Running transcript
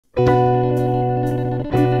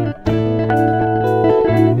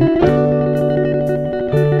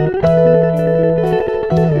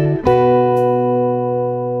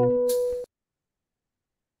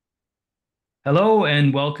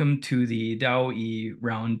and welcome to the DAOI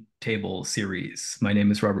Roundtable series. My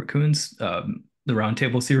name is Robert Coons. The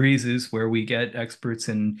Roundtable series is where we get experts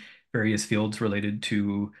in various fields related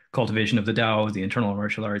to cultivation of the Dao, the internal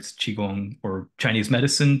martial arts, Qigong, or Chinese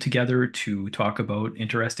medicine together to talk about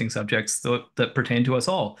interesting subjects that pertain to us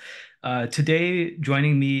all. Today,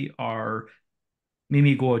 joining me are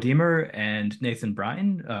Mimi Kuo-Deemer and Nathan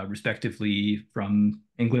Brine, respectively from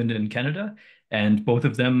England and Canada. And both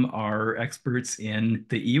of them are experts in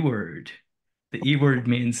the E word. The E word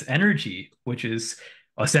means energy, which is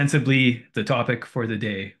ostensibly the topic for the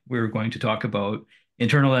day. We're going to talk about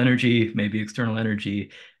internal energy, maybe external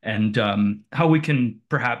energy, and how we can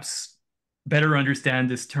perhaps better understand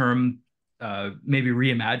this term, maybe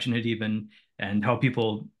reimagine it even, and how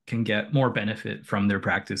people can get more benefit from their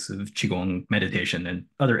practice of Qigong meditation and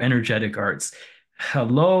other energetic arts.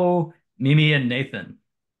 Hello, Mimi and Nathan.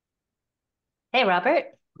 Hey, Robert.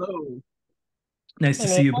 Hello. Nice Hey, to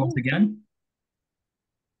see you both Nathan. again.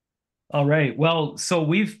 All right. Well, so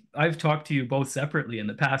I've talked to you both separately in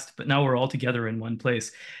the past, but now we're all together in one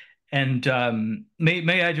place. And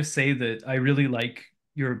may I just say that I really like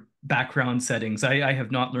your background settings. I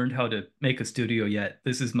have not learned how to make a studio yet.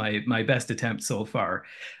 This is my best attempt so far.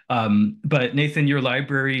 But Nathan, your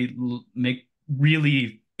library make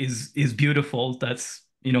really is beautiful. That's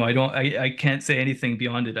I can't say anything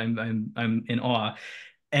beyond it. I'm in awe.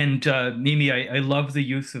 And Mimi, I love the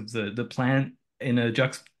use of the plant in a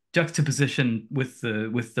juxtaposition with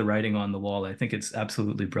the writing on the wall. I think it's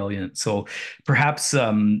absolutely brilliant. So perhaps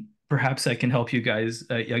I can help you guys.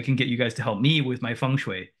 I can get you guys to help me with my feng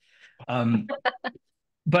shui. Um,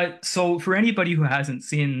 but so for anybody who hasn't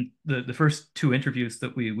seen the first two interviews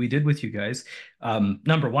that we did with you guys,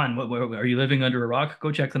 number one, are you living under a rock?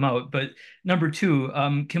 Go check them out. But number two,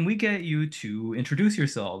 can we get you to introduce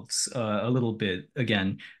yourselves a little bit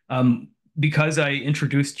again? Because I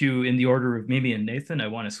introduced you in the order of Mimi and Nathan, I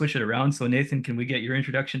want to switch it around. So Nathan, can we get your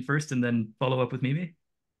introduction first and then follow up with Mimi?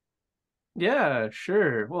 Yeah,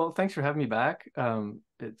 sure. Well, thanks for having me back.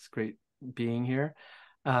 It's great being here.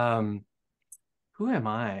 Um, who am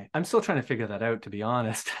I? I'm still trying to figure that out, to be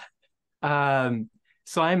honest. Um,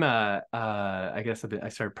 so I guess I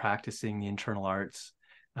started practicing the internal arts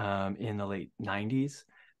in the late 90s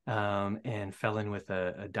and fell in with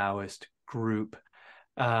a Daoist group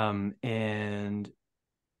and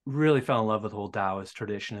really fell in love with the whole Daoist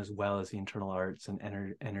tradition as well as the internal arts and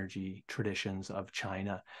energy traditions of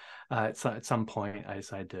China. At some point, I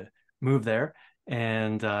decided to move there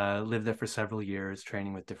and lived there for several years,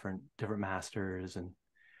 training with different masters and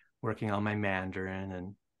working on my Mandarin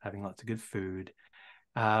and having lots of good food.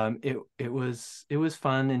 It was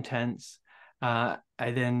fun, intense. I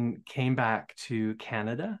then came back to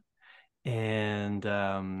Canada and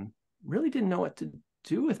really didn't know what to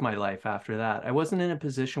do with my life after that. I wasn't in a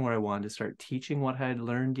position where I wanted to start teaching what I had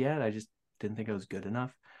learned yet. I just didn't think I was good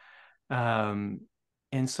enough.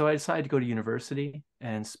 And so I decided to go to university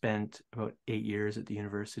and spent about 8 years at the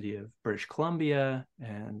University of British Columbia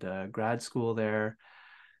and grad school there,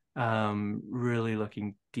 really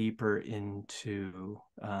looking deeper into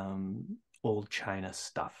old China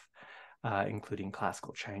stuff, including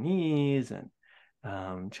classical Chinese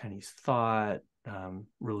and Chinese thought,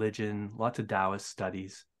 religion, lots of Taoist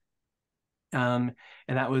studies. And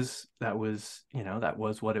that was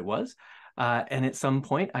what it was. And at some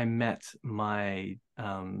point, I met my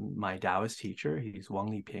Taoist teacher. He's Wang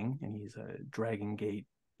Liping, and he's a Dragon Gate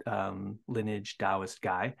lineage Taoist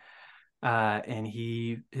guy. And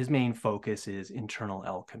his main focus is internal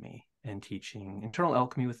alchemy and teaching internal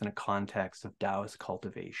alchemy within a context of Taoist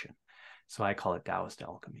cultivation. So I call it Taoist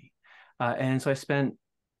alchemy. And so I spent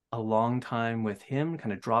a long time with him,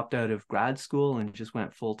 kind of dropped out of grad school and just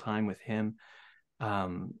went full time with him.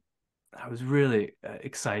 I was really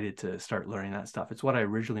excited to start learning that stuff. It's what I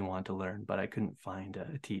originally wanted to learn, but I couldn't find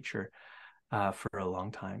a teacher for a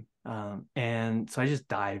long time. And so I just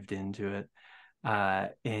dived into it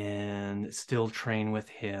and still train with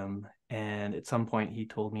him. And at some point, he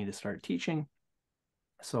told me to start teaching.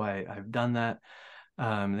 So I've done that.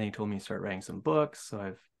 And then he told me to start writing some books. So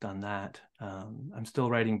I've done that. I'm still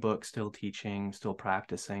writing books, still teaching, still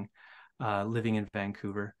practicing, living in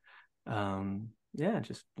Vancouver. Yeah,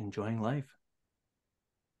 just enjoying life.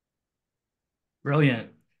 Brilliant.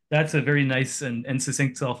 That's a very nice and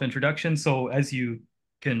succinct self-introduction. So as you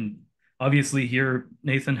can obviously hear,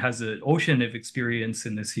 Nathan has an ocean of experience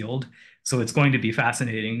in this field. So it's going to be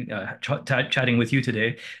fascinating chatting with you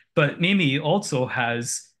today. But Mimi also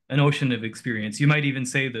has an ocean of experience. You might even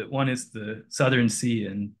say that one is the Southern Sea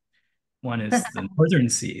and one is the Northern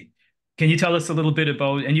Sea. Can you tell us a little bit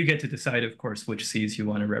about, and you get to decide, of course, which seas you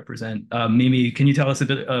want to represent. Mimi, can you tell us a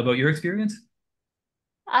bit about your experience?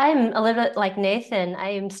 I'm a little bit like Nathan.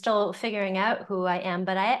 I am still figuring out who I am,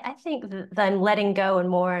 but I think that I'm letting go and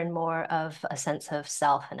more of a sense of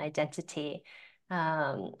self and identity.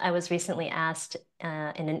 I was recently asked in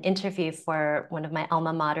an interview for one of my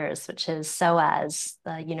alma maters, which is SOAS,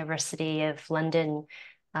 the University of London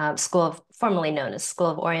School of, formerly known as School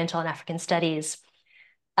of Oriental and African Studies.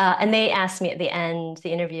 And they asked me at the end,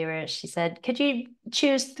 the interviewer, she said, could you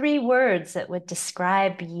choose three words that would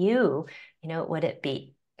describe you? Would it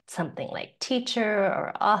be something like teacher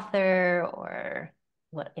or author or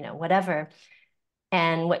whatever?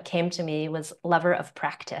 And what came to me was lover of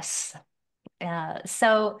practice.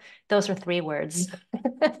 So those were three words.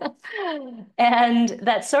 And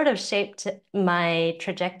that sort of shaped my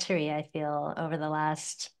trajectory, I feel, over the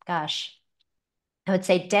last, gosh, I would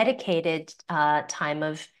say dedicated time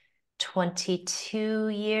of 22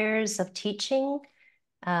 years of teaching.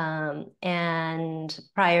 And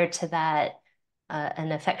prior to that, an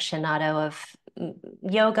aficionado of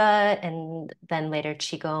yoga and then later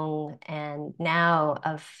Qigong and now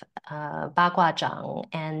of Baguazhang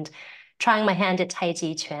and trying my hand at Tai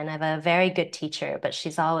Chi Chuan. I have a very good teacher, but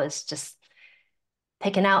she's always just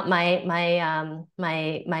picking out my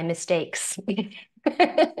mistakes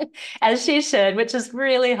as she should, which is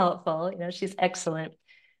really helpful. She's excellent.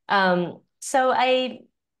 So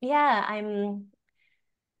I'm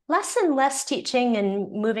less and less teaching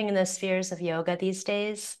and moving in the spheres of yoga these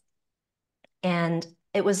days. And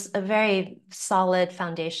it was a very solid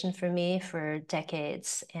foundation for me for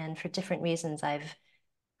decades. And for different reasons, I've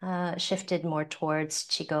shifted more towards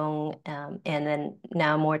Qigong and then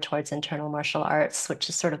now more towards internal martial arts, which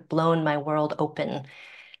has sort of blown my world open.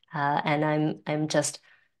 And I'm just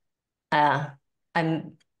uh,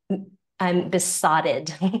 I'm I'm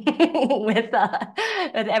besotted with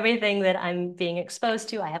everything that I'm being exposed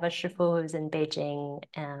to. I have a shifu who's in Beijing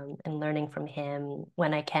and learning from him.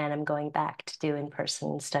 When I can, I'm going back to do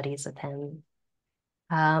in-person studies with him.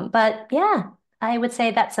 But yeah, I would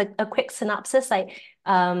say that's a quick synopsis.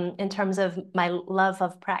 In terms of my love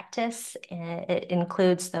of practice, it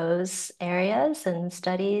includes those areas and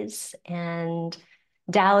studies. And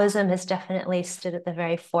Taoism has definitely stood at the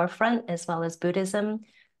very forefront, as well as Buddhism.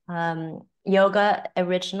 Yoga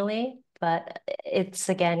originally, but it's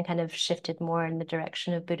again kind of shifted more in the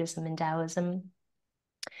direction of Buddhism and Taoism.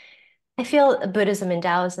 I feel Buddhism and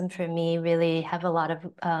Taoism for me really have a lot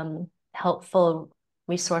of helpful,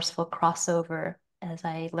 resourceful crossover as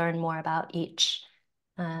I learn more about each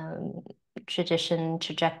um, tradition,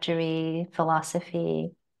 trajectory,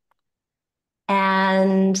 philosophy.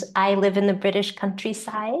 And I live in the British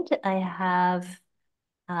countryside. I have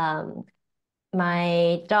um,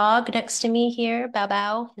 my dog next to me here, Bao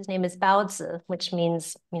Bao. His name is Baozi, which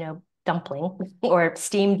means, dumpling or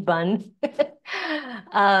steamed bun.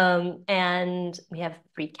 And we have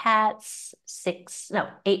three cats,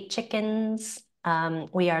 eight chickens.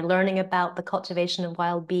 We are learning about the cultivation of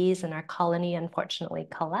wild bees, and our colony unfortunately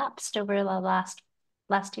collapsed over the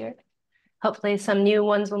last year. Hopefully some new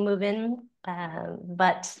ones will move in,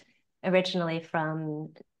 but originally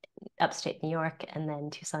from upstate New York and then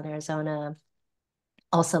Tucson, Arizona.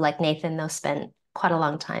 Also, like Nathan, though, spent quite a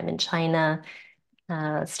long time in China,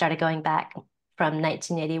 started going back from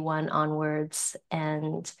 1981 onwards.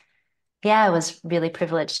 And yeah, I was really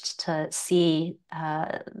privileged to see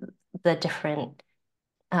the different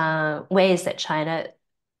ways that China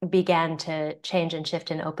began to change and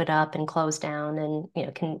shift and open up and close down. And,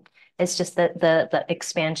 it's just the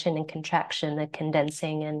expansion and contraction, the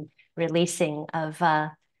condensing and releasing of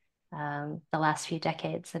the last few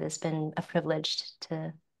decades that has been a privilege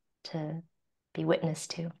to be witness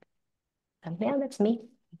to. Yeah, that's me.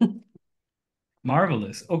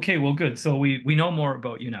 Marvelous. Okay, well, good. So we know more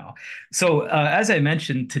about you now. So as I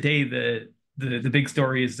mentioned today, the big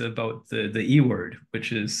story is about the E word,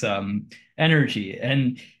 which is energy,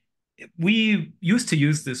 and we used to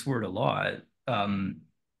use this word a lot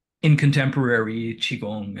in contemporary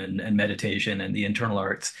qigong and meditation and the internal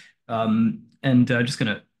arts. And just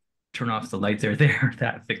gonna turn off the light there. There,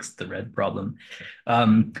 that fixed the red problem.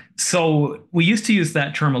 So we used to use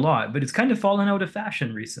that term a lot, but it's kind of fallen out of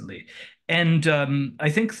fashion recently. And I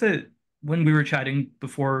think that when we were chatting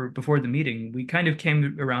before the meeting, we kind of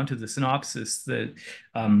came around to the synopsis that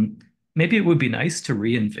maybe it would be nice to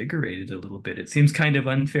reinvigorate it a little bit. It seems kind of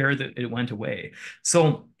unfair that it went away.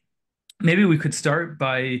 So maybe we could start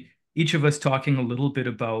by each of us talking a little bit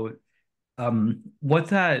about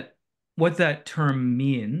what that term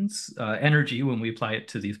means, energy, when we apply it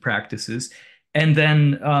to these practices, and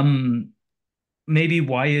then maybe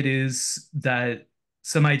why it is that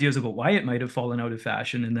some ideas about why it might have fallen out of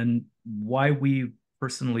fashion, and then why we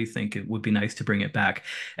personally think it would be nice to bring it back.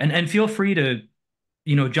 And feel free to,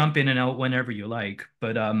 jump in and out whenever you like.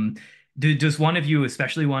 But does one of you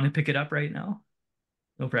especially want to pick it up right now?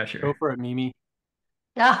 No Go pressure. for it, Mimi.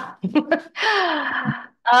 Oh.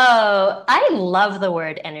 Oh, I love the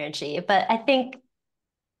word energy, but I think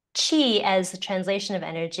chi as the translation of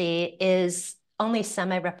energy is only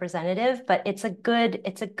semi-representative, but it's a good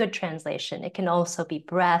translation. It can also be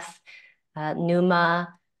breath,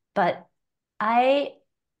 pneuma, but I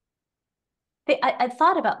I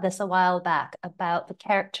thought about this a while back about the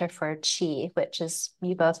character for Qi, which is,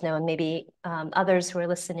 you both know, and maybe others who are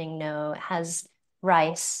listening know, has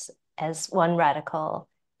rice as one radical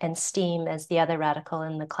and steam as the other radical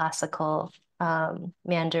in the classical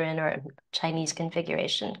Mandarin or Chinese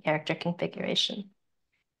configuration, character configuration.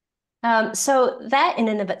 So that in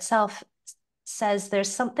and of itself says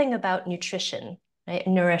there's something about nutrition, right?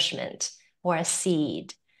 Nourishment or a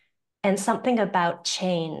seed, and something about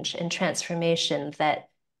change and transformation that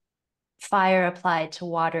fire applied to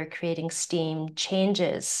water creating steam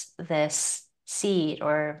changes this seed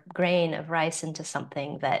or grain of rice into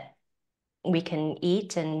something that we can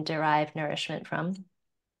eat and derive nourishment from.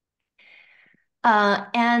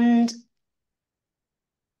 And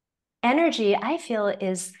energy, I feel,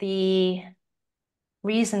 is the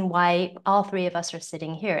reason why all three of us are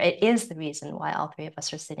sitting here. It is the reason why all three of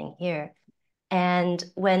us are sitting here. And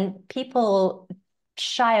when people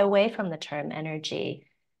shy away from the term energy,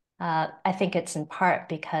 I think it's in part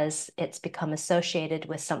because it's become associated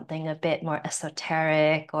with something a bit more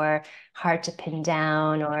esoteric or hard to pin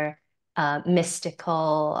down or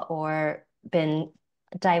mystical, or been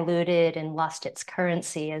diluted and lost its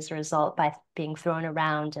currency as a result by being thrown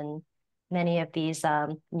around in many of these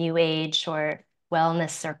new age or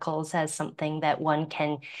wellness circles as something that one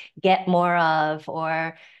can get more of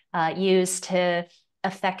or use to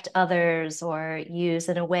affect others or use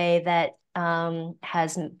in a way that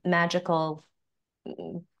has magical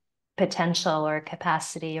potential or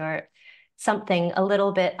capacity or something a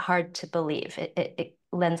little bit hard to believe. It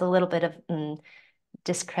lends a little bit of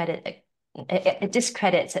discredit. It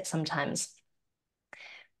discredits it sometimes.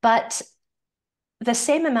 But the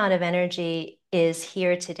same amount of energy is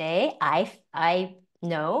here today, I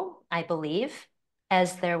know, I believe,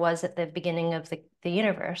 as there was at the beginning of the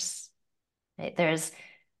universe. Right? There's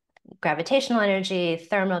gravitational energy,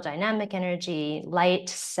 thermodynamic energy, light,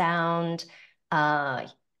 sound,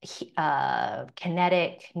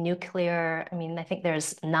 kinetic, nuclear. I mean, I think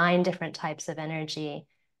there's 9 different types of energy.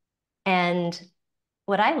 And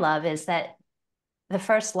what I love is that the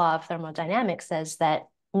first law of thermodynamics says that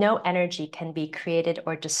no energy can be created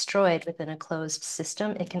or destroyed within a closed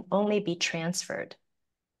system. It can only be transferred.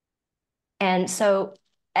 And so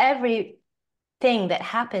every thing that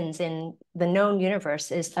happens in the known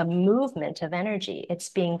universe is a movement of energy. It's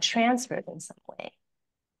being transferred in some way.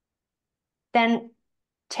 Then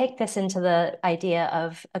take this into the idea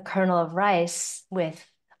of a kernel of rice with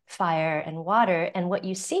fire and water, and what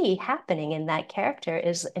you see happening in that character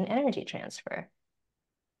is an energy transfer.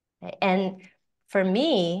 And for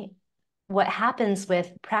me, what happens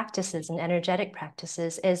with practices and energetic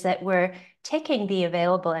practices is that we're taking the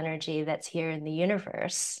available energy that's here in the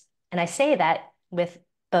universe. And I say that with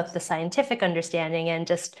both the scientific understanding and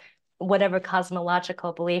just whatever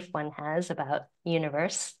cosmological belief one has about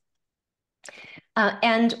universe.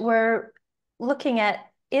 And we're looking at,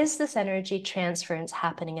 is this energy transference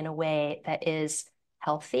happening in a way that is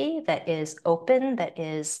healthy, that is open, that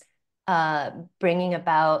is bringing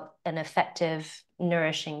about an effective,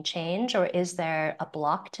 nourishing change? Or is there a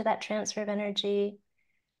block to that transfer of energy?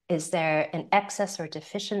 Is there an excess or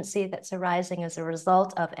deficiency that's arising as a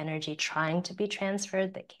result of energy trying to be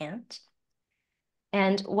transferred that can't?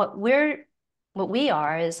 And what we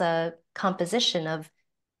are is a composition of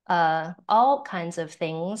all kinds of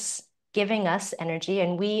things giving us energy,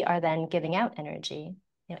 and we are then giving out energy.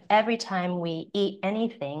 You know, every time we eat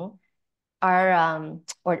anything, our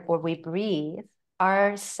or we breathe,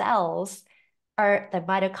 our cells, the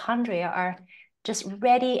mitochondria are just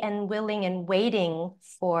ready and willing and waiting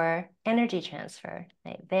for energy transfer.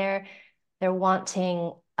 Right? They're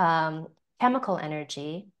wanting chemical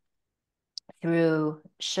energy through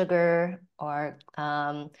sugar or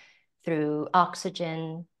through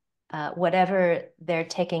oxygen, whatever they're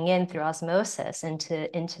taking in through osmosis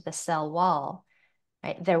into the cell wall.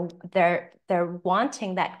 Right? They're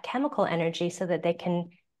wanting that chemical energy so that they can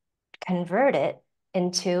convert it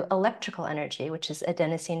into electrical energy, which is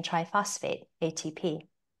adenosine triphosphate, ATP.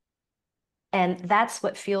 And that's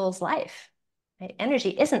what fuels life. right? Energy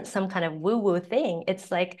isn't some kind of woo-woo thing.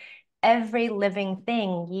 It's like every living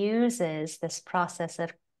thing uses this process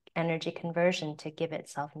of energy conversion to give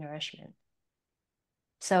itself nourishment.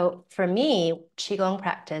 So for me, Qigong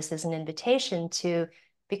practice is an invitation to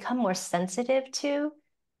become more sensitive to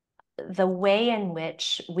the way in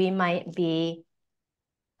which we might be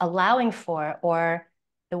allowing for, or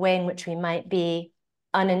the way in which we might be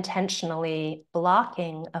unintentionally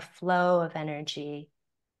blocking a flow of energy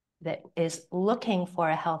that is looking for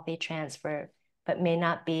a healthy transfer, but may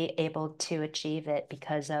not be able to achieve it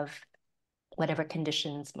because of whatever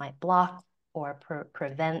conditions might block or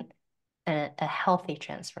prevent a healthy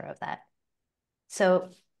transfer of that. So,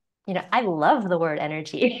 I love the word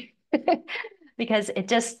energy because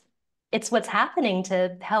it's what's happening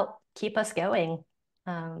to help keep us going.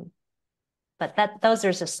 But those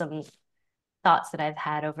are just some thoughts that I've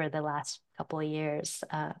had over the last couple of years.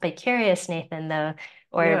 But curious, Nathan, though,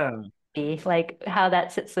 or Yeah. like how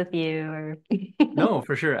that sits with you, or No,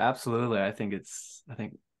 for sure. Absolutely. I think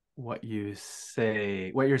what you're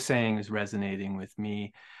saying is resonating with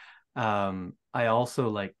me. I also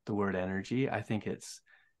like the word energy. I think it's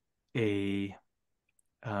a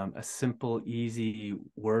simple, easy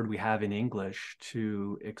word we have in English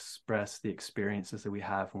to express the experiences that we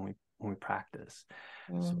have when we practice.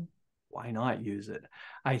 So why not use it?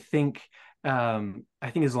 I think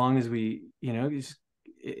as long as we, just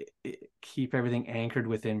keep everything anchored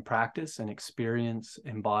within practice and experience,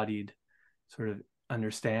 embodied sort of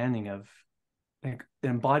understanding of like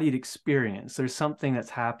embodied experience. There's something that's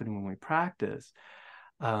happening when we practice,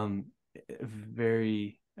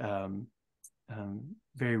 very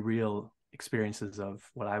very real experiences of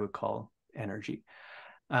what I would call energy.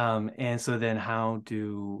 And so then how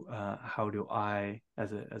do I,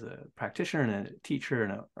 as a practitioner and a teacher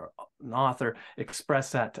and an author,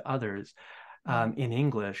 express that to others in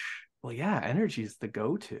English? Well, yeah, energy is the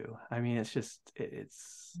go-to. I mean, it's just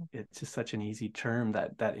such an easy term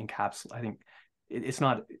that encapsulates. I think it's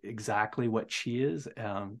not exactly what chi is.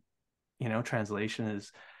 Translation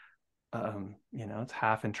is it's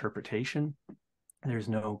half interpretation. There's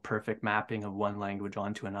no perfect mapping of one language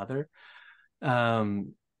onto another.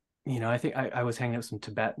 I think I was hanging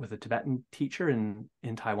out with a Tibetan teacher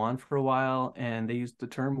in Taiwan for a while, and they used the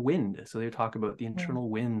term wind. So they talk about the internal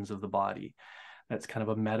winds of the body. That's kind of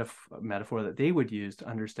a metaphor that they would use to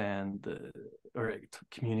understand or to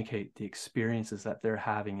communicate the experiences that they're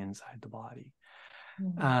having inside the body.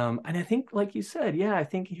 And I think, like you said, yeah, I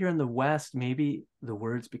think here in the West, maybe the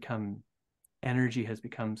words energy has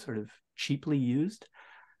become sort of cheaply used.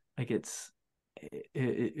 Like it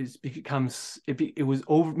was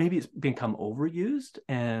maybe it's become overused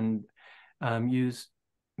and used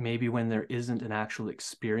maybe when there isn't an actual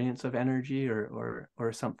experience of energy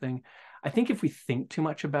or something. I think if we think too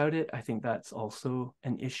much about it, I think that's also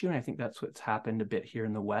an issue. And I think that's what's happened a bit here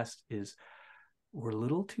in the West is we're a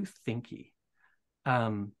little too thinky.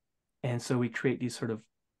 And so we create these sort of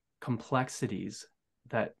complexities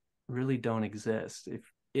that really don't exist. If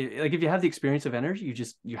you have the experience of energy,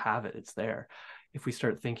 you have it, it's there. If we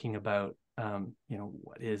start thinking about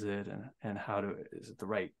what is it and is it the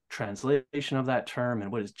right translation of that term,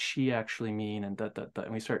 and what does chi actually mean, and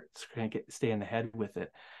and we start stay in the head with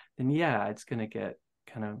it, then yeah, it's going to get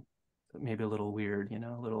kind of maybe a little weird,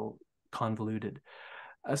 a little convoluted.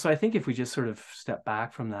 So I think if we just sort of step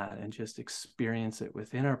back from that and just experience it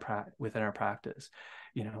within our practice,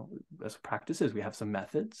 as practice is, we have some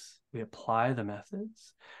methods, we apply the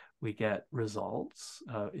methods, we get results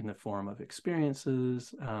in the form of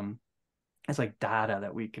experiences. It's like data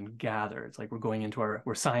that we can gather. It's like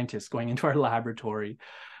we're scientists going into our laboratory,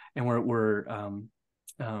 and we're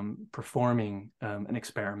performing an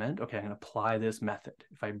experiment. Okay, I'm going to apply this method.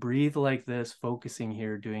 If I breathe like this, focusing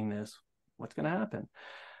here, doing this, what's going to happen?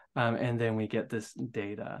 And then we get this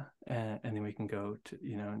data, and then we can go to,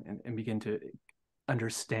 and begin to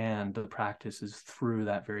understand the practices through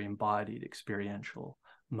that very embodied experiential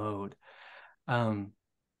mode. Then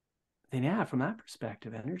yeah, from that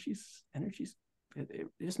perspective, energy's it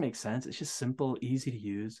just makes sense. It's just simple, easy to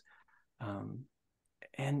use.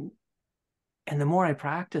 And the more I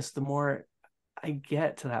practice, the more I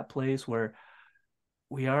get to that place where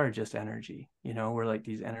we are just energy. We're like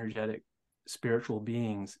these energetic spiritual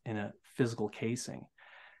beings in a physical casing.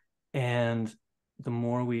 And the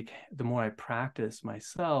more I practice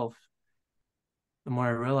myself, the more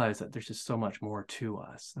I realize that there's just so much more to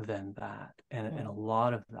us than that. And a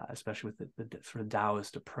lot of that, especially with the sort of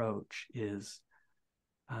Daoist approach, is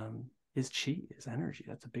chi, is energy.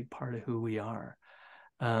 That's a big part of who we are.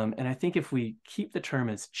 And I think if we keep the term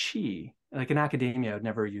as chi, like in academia, I would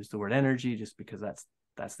never use the word energy just because that's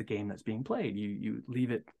that's the game that's being played. You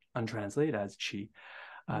leave it untranslated as qi.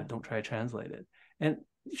 Don't try to translate it. And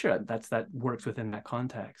sure, that works within that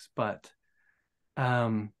context. But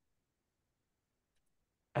as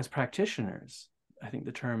practitioners, I think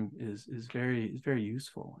the term is very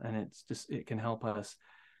useful, and it can help us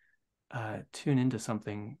tune into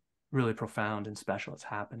something really profound and special that's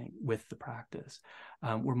happening with the practice.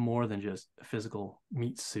 We're more than just a physical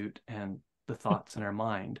meat suit and the thoughts in our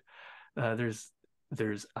mind.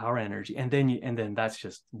 There's our energy, and then that's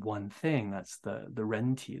just one thing. That's the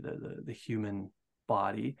renti, the human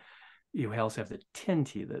body. You also have the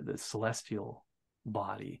tinti, the celestial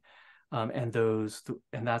body, and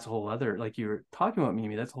that's a whole other, like you were talking about,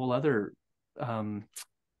 Mimi, that's a whole other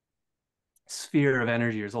sphere of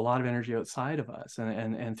energy. There's a lot of energy outside of us,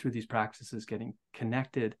 and through these practices, getting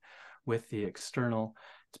connected with the external.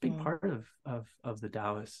 It's a big part of the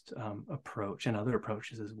Daoist approach, and other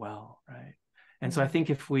approaches as well, right? And so I think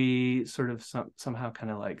if we sort of somehow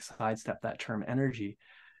kind of like sidestep that term energy,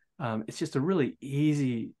 it's just a really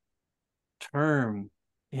easy term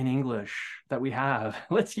in English that we have.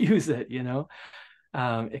 Let's use it,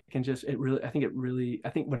 it can just, I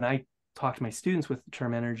think when I talk to my students with the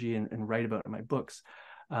term energy and write about it in my books,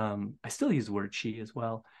 I still use the word qi as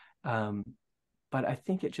well. But I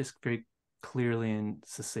think it just very clearly and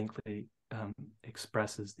succinctly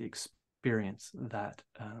expresses the experience that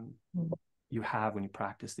you have when you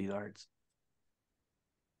practice these arts.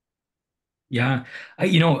 Yeah,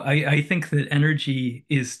 I think that energy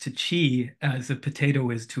is to qi as a potato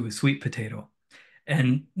is to a sweet potato.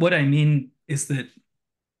 And what I mean is that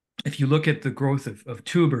if you look at the growth of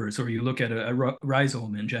tubers, or you look at a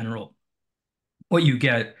rhizome in general, what you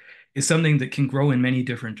get is something that can grow in many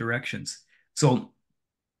different directions. So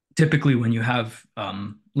typically when you have,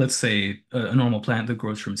 let's say, a normal plant that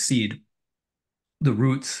grows from seed, the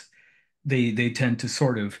roots, they tend to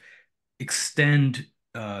sort of extend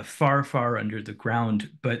far under the ground,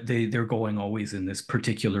 but they're going always in this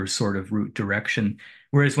particular sort of root direction.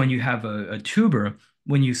 Whereas when you have a tuber,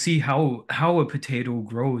 when you see how a potato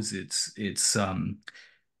grows, it's the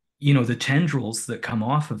tendrils that come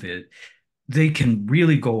off of it, they can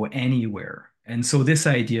really go anywhere. And so this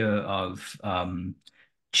idea of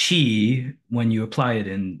qi, when you apply it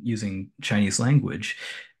in using Chinese language,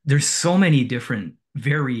 there's so many different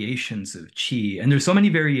variations of qi, and there's so many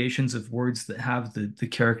variations of words that have the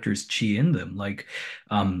characters qi in them. Like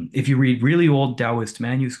if you read really old Daoist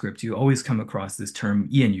manuscripts, you always come across this term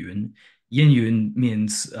yin yun. Yin yun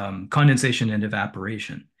means condensation and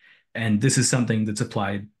evaporation, and this is something that's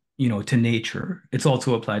applied to nature. It's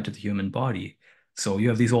also applied to the human body. So you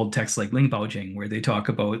have these old texts like Baguazhang where they talk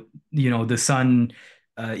about the sun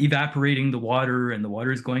evaporating the water, and the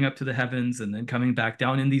water is going up to the heavens and then coming back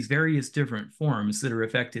down in these various different forms that are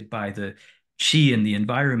affected by the qi in the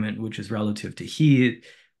environment, which is relative to heat,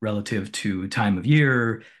 relative to time of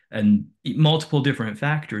year, and multiple different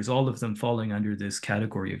factors, all of them falling under this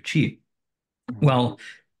category of qi. Well,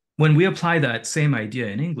 when we apply that same idea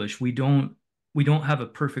in English, we don't have a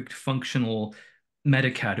perfect functional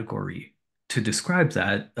meta category to describe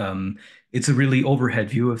that. It's a really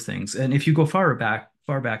overhead view of things. And if you go far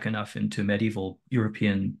back enough into medieval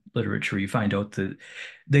European literature, you find out that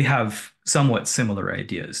they have somewhat similar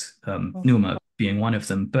ideas, pneuma being one of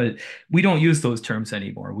them. But we don't use those terms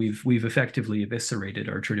anymore. We've effectively eviscerated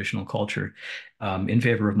our traditional culture in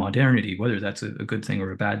favor of modernity, whether that's a good thing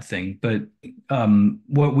or a bad thing. But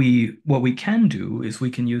what we can do is we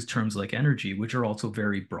can use terms like energy, which are also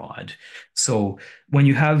very broad. So when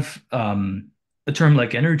you have a term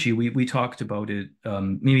like energy, we talked about it,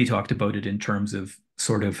 Mimi talked about it in terms of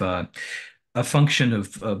sort of a function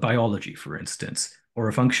of biology, for instance, or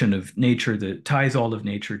a function of nature that ties all of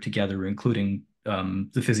nature together, including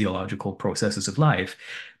the physiological processes of life.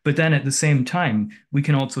 But then at the same time, we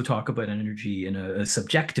can also talk about energy in a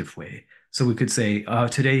subjective way. So we could say,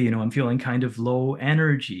 today, I'm feeling kind of low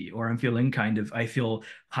energy, or I feel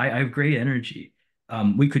high, I have great energy.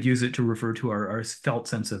 We could use it to refer to our felt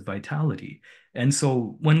sense of vitality. And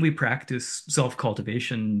so when we practice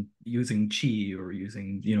self-cultivation using qi, or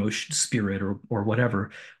using, spirit, or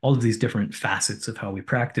whatever, all of these different facets of how we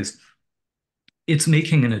practice, it's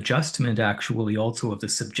making an adjustment actually also of the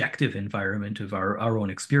subjective environment of our own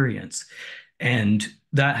experience. And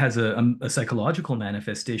that has a psychological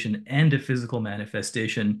manifestation and a physical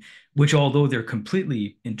manifestation, which, although they're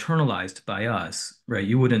completely internalized by us, right?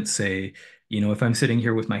 You wouldn't say, if I'm sitting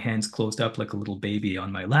here with my hands closed up like a little baby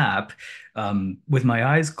on my lap, with my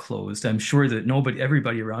eyes closed, I'm sure that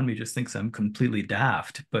everybody around me just thinks I'm completely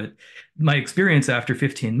daft. But my experience after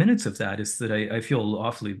 15 minutes of that is that I feel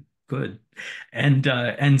awfully good.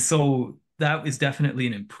 And so that is definitely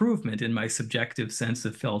an improvement in my subjective sense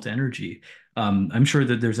of felt energy. I'm sure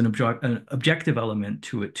that there's an objective element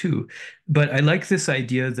to it too, but I like this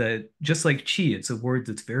idea that just like chi, it's a word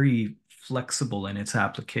that's very flexible in its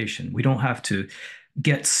application. We don't have to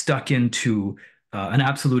get stuck into an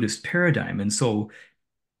absolutist paradigm. And so,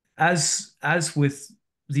 as with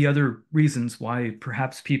the other reasons why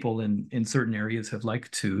perhaps people in certain areas have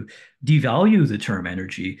liked to devalue the term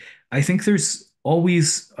energy, I think there's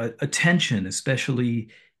always a tension, especially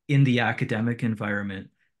in the academic environment,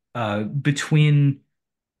 between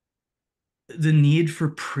the need for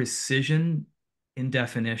precision in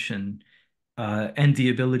definition and the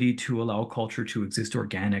ability to allow culture to exist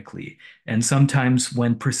organically. And sometimes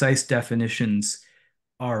when precise definitions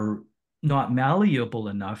are not malleable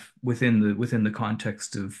enough within the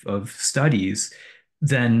context of studies,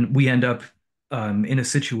 then we end up in a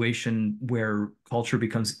situation where culture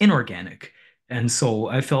becomes inorganic. And so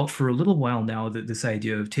I felt for a little while now that this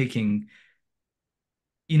idea of taking,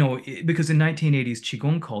 because in 1980s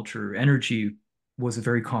Qigong culture, energy was a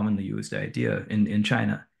very commonly used idea in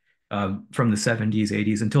China. From the 70s,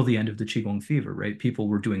 80s until the end of the Qigong fever, right? People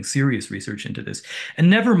were doing serious research into this. And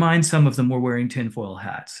never mind, some of them were wearing tinfoil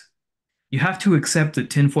hats. You have to accept that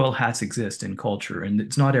tinfoil hats exist in culture, and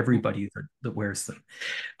it's not everybody that wears them.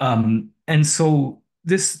 And so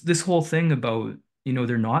this whole thing about,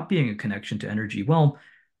 there not being a connection to energy, well,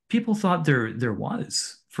 people thought there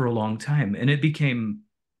was for a long time, and it became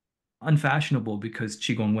unfashionable because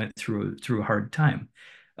Qigong went through a hard time.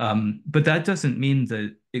 But that doesn't mean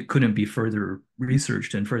that it couldn't be further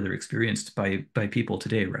researched and further experienced by people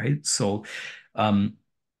today, right? So um,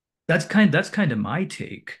 that's kind of my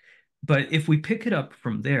take. But if we pick it up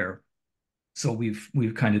from there, so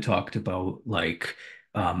we've kind of talked about like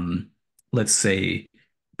um, let's say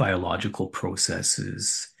biological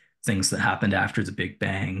processes, things that happened after the Big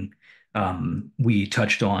Bang. We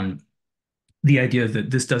touched on the idea that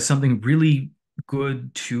this does something really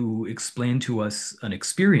good to explain to us an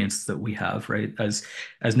experience that we have, right? As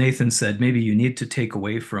Nathan said, maybe you need to take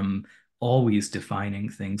away from always defining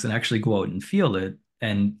things and actually go out and feel it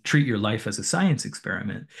and treat your life as a science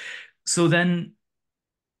experiment. So then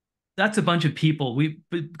that's a bunch of people.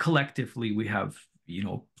 Collectively we have,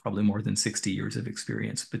 probably more than 60 years of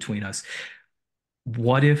experience between us.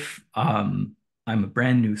 What if I'm a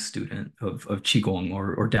brand new student of Qigong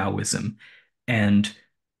or Taoism, and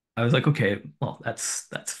I was like, okay, well, that's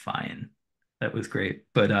fine. That was great.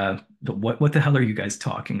 But what the hell are you guys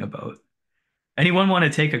talking about? Anyone want to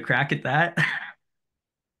take a crack at that?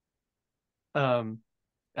 um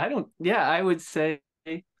I would say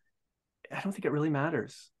I don't think it really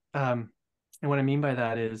matters. And what I mean by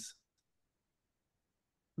that is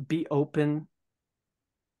be open.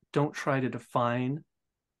 Don't try to define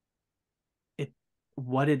it,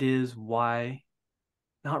 what it is, why.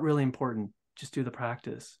 Not really important. Just do the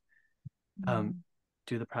practice. Do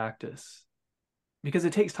the practice. Because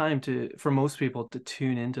it takes time for most people to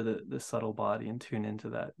tune into the subtle body and tune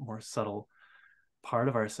into that more subtle part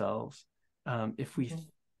of ourselves. If we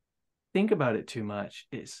think about it too much,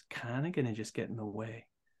 it's kind of going to just get in the way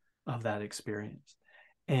of that experience.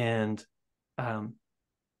 And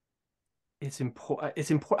it's important.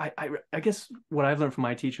 I guess what I've learned from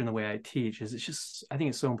my teacher and the way I teach is I think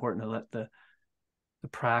it's so important to let the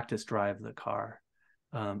practice drive the car,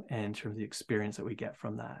 and in terms of the experience that we get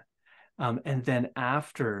from that. And then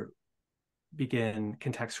after, begin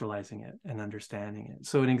contextualizing it and understanding it.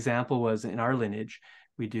 So an example was in our lineage,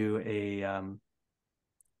 we do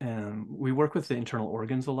we work with the internal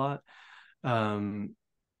organs a lot.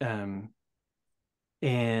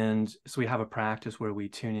 And so we have a practice where we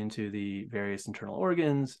tune into the various internal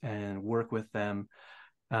organs and work with them.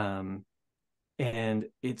 And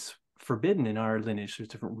it's forbidden in our lineage. There's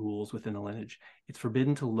different rules within the lineage. It's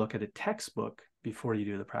forbidden to look at a textbook before you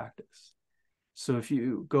do the practice. So if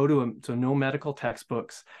you go to so no medical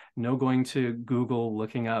textbooks, no going to Google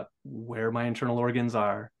looking up where my internal organs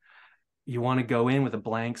are. You want to go in with a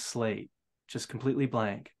blank slate, just completely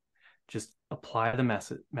blank. Just apply the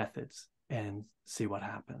methods and see what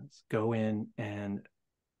happens. Go in and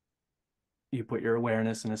you put your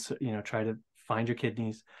awareness and try to find your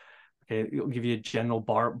kidneys. Okay, it'll give you a general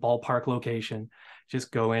ballpark location.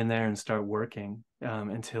 Just go in there and start working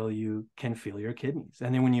until you can feel your kidneys.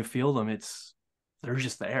 And then when you feel them, they're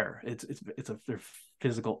just there. They're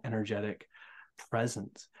physical, energetic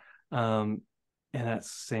presence. And that's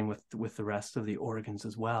the same with the rest of the organs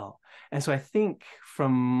as well. And so I think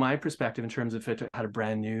from my perspective, in terms of if I had a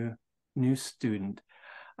brand new student,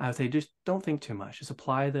 I would say just don't think too much. Just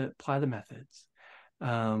apply the methods.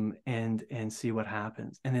 and see what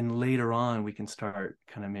happens. And then later on, we can start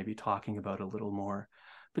kind of maybe talking about a little more.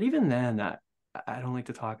 But even then, I don't like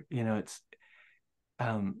to talk, it's,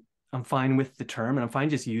 I'm fine with the term, and I'm fine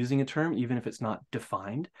just using a term, even if it's not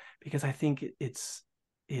defined, because I think it's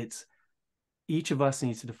each of us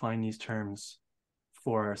needs to define these terms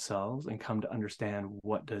for ourselves and come to understand,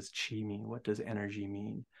 what does qi mean? What does energy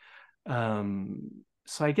mean?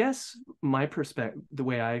 So I guess my perspective, the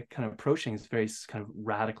way I kind of approach things, is very kind of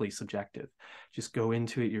radically subjective. Just go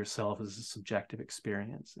into it yourself as a subjective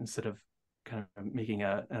experience, instead of kind of making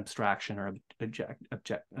an abstraction or kind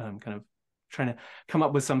of trying to come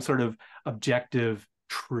up with some sort of objective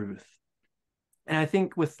truth. And I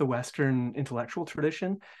think with the Western intellectual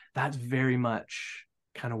tradition, that's very much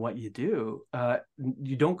kind of what you do.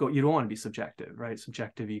 You don't want to be subjective, right?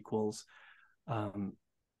 Subjective equals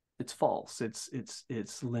it's false.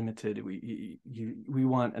 It's limited. We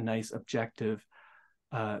want a nice objective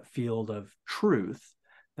field of truth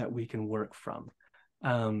that we can work from,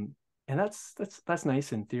 and that's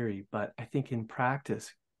nice in theory. But I think in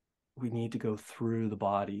practice, we need to go through the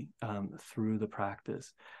body, through the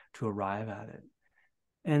practice, to arrive at it.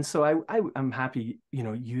 And so I'm happy,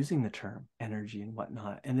 using the term energy and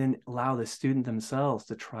whatnot, and then allow the student themselves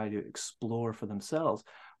to try to explore for themselves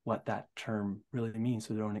what that term really means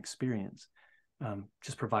through their own experience.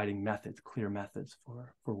 Just providing methods, clear methods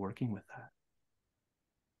for working with that.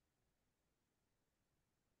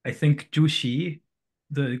 I think Zhu Xi,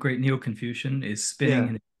 the great Neo-Confucian, is spinning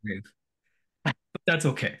in his grave. But that's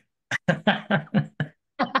okay.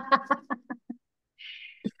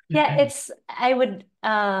 Yeah, it's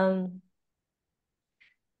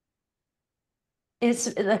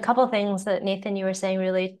a couple of things that Nathan, you were saying,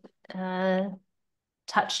 really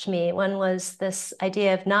touched me. One was this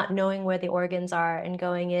idea of not knowing where the organs are and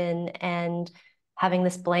going in and having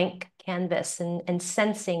this blank canvas and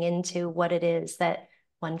sensing into what it is that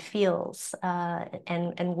one feels,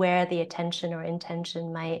 and where the attention or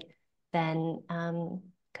intention might then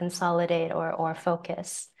consolidate or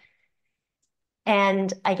focus.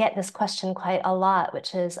 And I get this question quite a lot,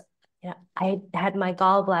 which is, I had my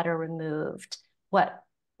gallbladder removed. What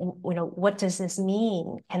does this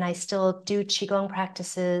mean? Can I still do Qigong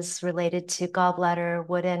practices related to gallbladder,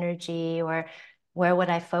 wood energy, or where would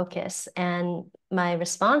I focus? And my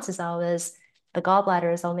response is always, the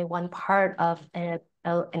gallbladder is only one part of an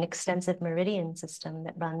extensive meridian system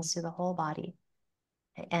that runs through the whole body.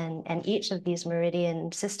 And each of these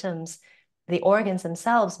meridian systems, the organs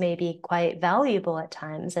themselves may be quite valuable at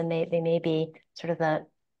times, and they may be sort of the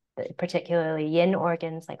particularly yin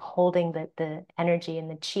organs, like holding the energy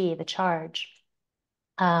and the qi, the charge.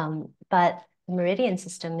 But the meridian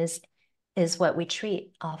system is what we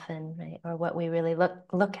treat often, right? Or what we really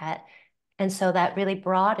look at. And so that really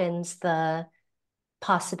broadens the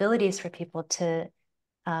possibilities for people to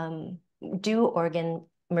do organ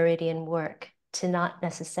meridian work, to not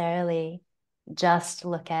necessarily just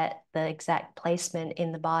look at the exact placement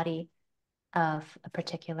in the body of a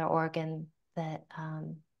particular organ that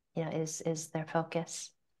is their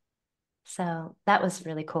focus. So that was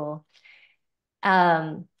really cool.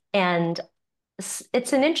 And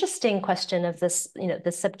it's an interesting question of this,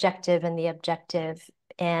 the subjective and the objective.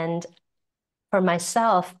 And for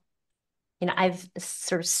myself, I've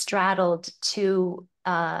sort of straddled two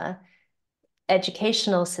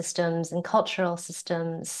educational systems and cultural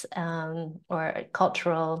systems, or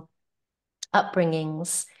cultural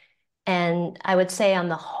upbringings. And I would say on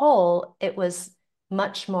the whole, it was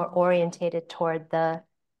much more orientated toward the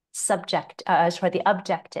toward the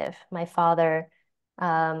objective. My father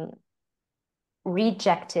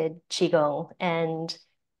rejected Qigong, and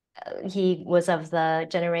he was of the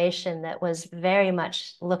generation that was very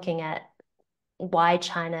much looking at why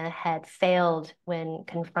China had failed when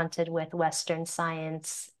confronted with Western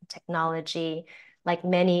science, technology, like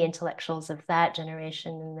many intellectuals of that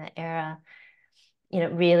generation in the era,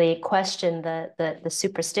 really questioned the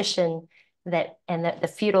superstition and the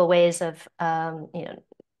feudal ways of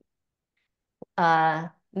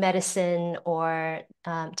medicine or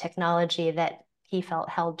technology that he felt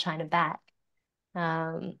held China back.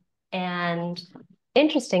 And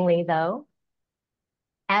interestingly, though,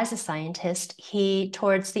 as a scientist, he,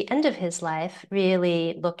 towards the end of his life,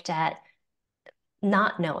 really looked at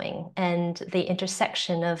not knowing and the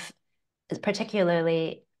intersection of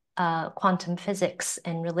particularly quantum physics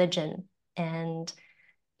and religion. And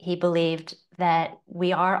he believed that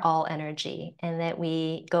we are all energy, and that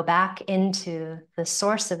we go back into the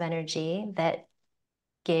source of energy that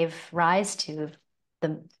gave rise to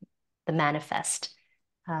the manifest.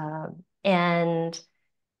 And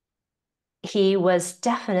he was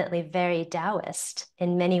definitely very Daoist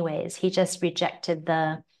in many ways. He just rejected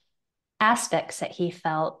the aspects that he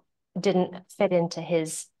felt didn't fit into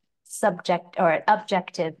his subject or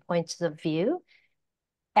objective points of view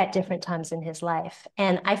at different times in his life.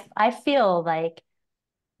 And I feel like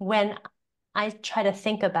when I try to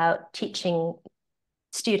think about teaching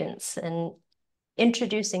students and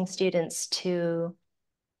introducing students to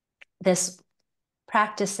this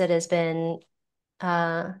practice that has been,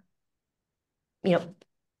 you know,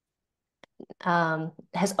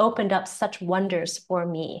 has opened up such wonders for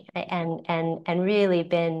me and really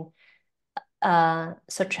been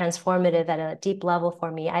so transformative at a deep level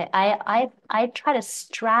for me. I try to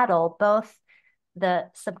straddle both the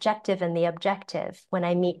subjective and the objective when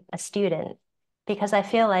I meet a student, because I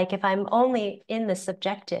feel like if I'm only in the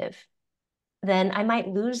subjective, then I might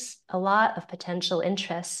lose a lot of potential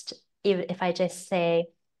interest if I just say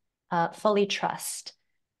fully trust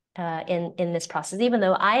in this process, even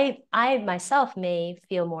though I myself may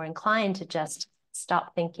feel more inclined to just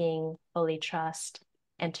stop thinking, fully trust,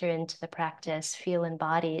 enter into the practice, feel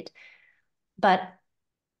embodied. But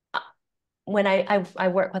when I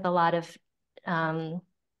work with a lot of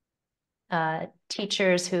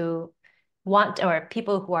teachers who want, or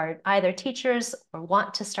people who are either teachers or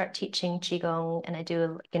want to start teaching Qigong, and I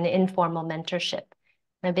do an informal mentorship.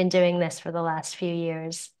 I've been doing this for the last few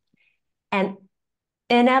years. And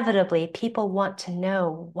inevitably, people want to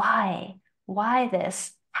know why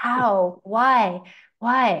this, how, why.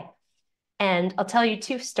 And I'll tell you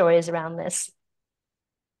two stories around this.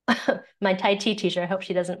 My Tai Chi teacher, I hope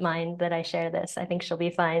she doesn't mind that I share this. I think she'll be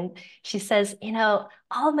fine. She says,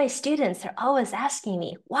 all of my students are always asking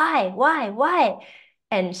me, why?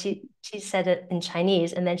 And she said it in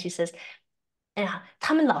Chinese, and then she says, 哎呀，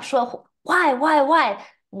他们老说 why，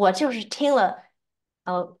我就是听了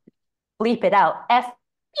，I'll bleep it out,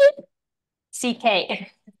 FCK,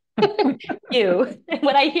 you.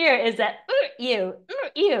 What I hear is that you.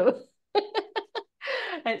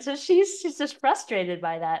 And so she's just frustrated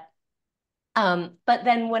by that. But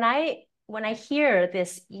then when I hear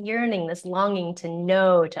this yearning, this longing to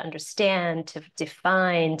know, to understand, to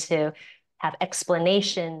define, to have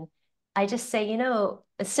explanation, I just say,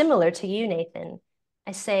 similar to you, Nathan,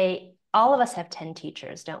 I say, all of us have 10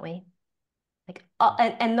 teachers, don't we? Like,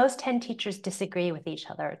 and those 10 teachers disagree with each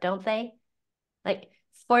other, don't they? Like,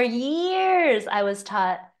 for years, I was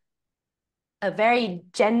taught a very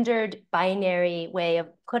gendered binary way of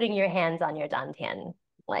putting your hands on your dantian,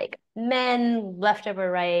 like men left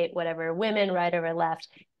over right, whatever, women right over left.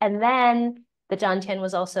 And then the dantian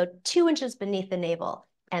was also 2 inches beneath the navel.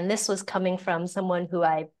 And this was coming from someone who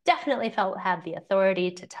I definitely felt had the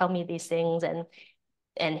authority to tell me these things.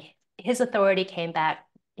 And his authority came back,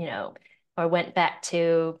 or went back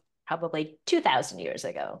to probably 2,000 years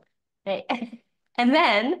ago. Right? And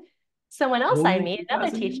then someone else I Only meet,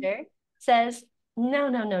 another 2,000 years? teacher, says, no.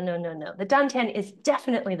 The dantian is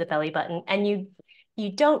definitely the belly button, and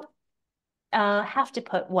you don't have to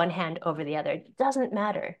put one hand over the other. It doesn't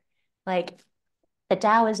matter. Like, the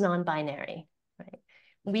Tao is non-binary, right?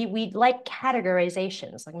 We like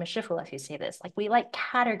categorizations, like Meshifu, if you say this, like we like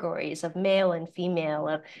categories of male and female,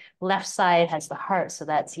 of left side has the heart, so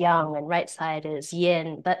that's yang, and right side is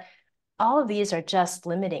yin. But all of these are just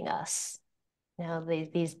limiting us.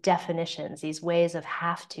 These definitions, these ways of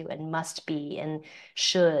have to and must be and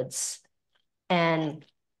shoulds. And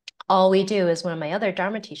all we do, as one of my other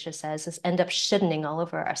Dharma teachers says, is end up shoulding all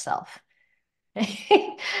over ourselves.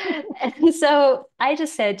 And so I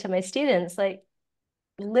just said to my students, like,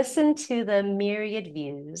 listen to the myriad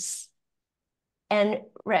views and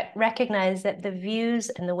recognize that the views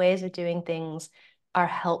and the ways of doing things are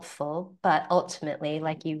helpful, but ultimately,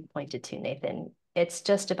 like you pointed to, Nathan, it's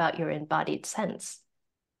just about your embodied sense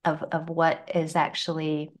of what is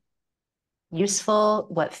actually useful,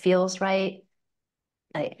 what feels right.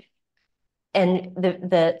 And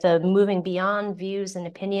the moving beyond views and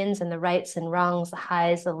opinions and the rights and wrongs, the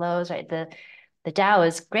highs, the lows, right? The Tao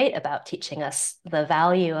is great about teaching us the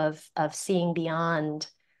value of seeing beyond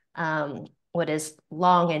what is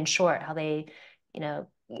long and short, how they,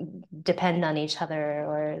 depend on each other,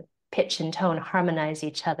 or pitch and tone harmonize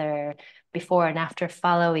each other, before and after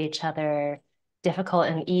follow each other, difficult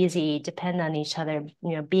and easy depend on each other,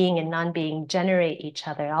 being and non-being generate each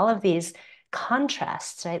other. All of these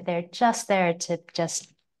contrasts, right? They're just there to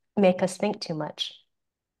just make us think too much.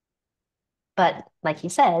 But like you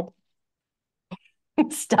said,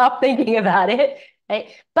 stop thinking about it, right?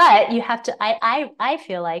 But you have to, I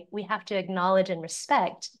feel like we have to acknowledge and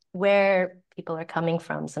respect where people are coming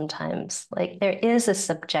from sometimes. Like, there is a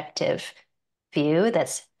subjective view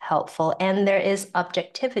that's helpful, and there is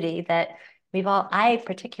objectivity that I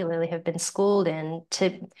particularly have been schooled in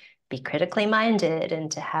to be critically minded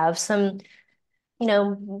and to have some,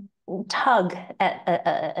 tug at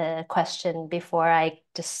a question before I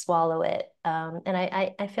just swallow it. And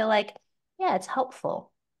I feel like, yeah, it's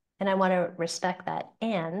helpful. And I want to respect that.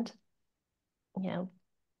 And, you know,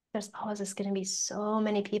 there's always just going to be so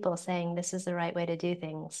many people saying this is the right way to do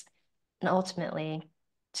things. And ultimately,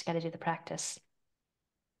 just got to do the practice.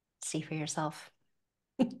 See for yourself.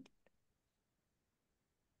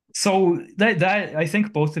 So that I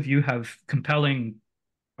think both of you have compelling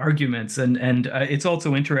arguments, and it's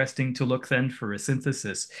also interesting to look then for a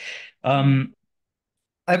synthesis. Um,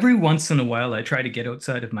 every once in a while, I try to get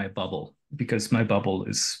outside of my bubble because my bubble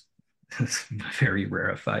is very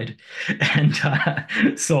rarefied,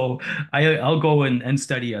 and so I'll go and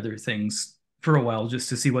study other things for a while just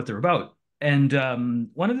to see what they're about. And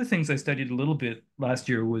one of the things I studied a little bit last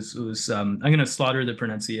year was I'm going to slaughter the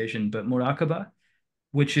pronunciation, but muraqabah,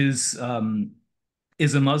 which is a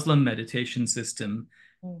Muslim meditation system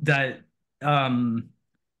that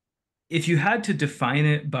if you had to define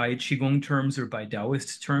it by Qigong terms or by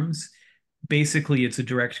Daoist terms, basically it's a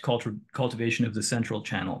direct cultivation of the central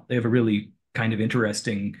channel. They have a really kind of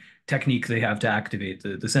interesting technique they have to activate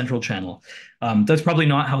the central channel. That's probably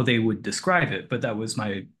not how they would describe it, but that was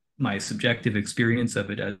my subjective experience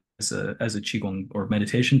of it as a Qigong or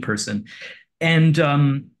meditation person. And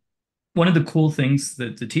one of the cool things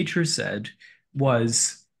that the teacher said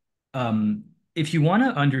was, if you want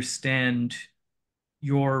to understand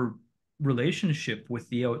your relationship with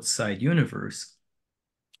the outside universe,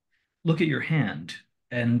 look at your hand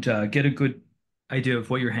and get a good idea of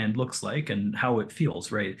what your hand looks like and how it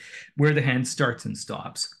feels, right? Where the hand starts and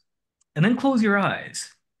stops. And then close your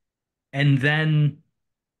eyes and then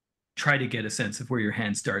try to get a sense of where your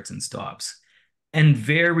hand starts and stops. And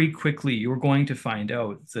very quickly, you're going to find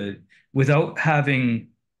out that without having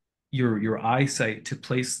your eyesight to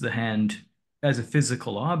place the hand as a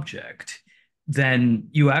physical object, then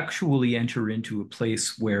you actually enter into a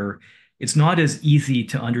place where it's not as easy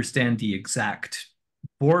to understand the exact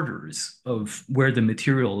borders of where the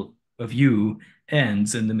material of you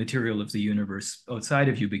ends and the material of the universe outside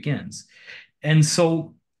of you begins. And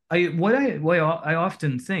so what I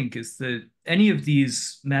often think is that any of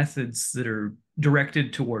these methods that are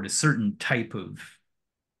directed toward a certain type of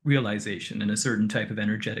realization and a certain type of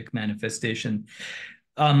energetic manifestation,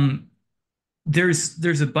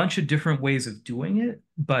 there's a bunch of different ways of doing it,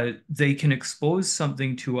 but they can expose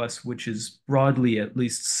something to us which is broadly at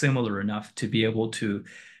least similar enough to be able to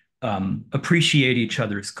appreciate each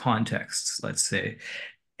other's contexts, let's say.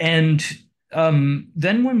 And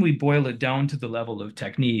then when we boil it down to the level of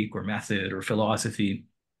technique or method or philosophy,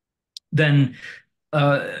 then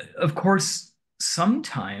of course,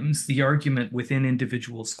 sometimes the argument within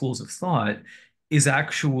individual schools of thought is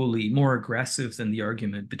actually more aggressive than the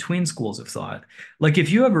argument between schools of thought. Like if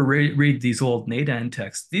you ever read these old Nadan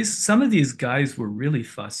texts, some of these guys were really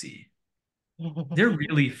fussy. They're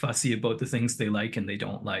really fussy about the things they like and they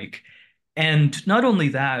don't like. And not only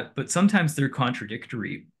that, but sometimes they're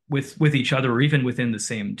contradictory with each other or even within the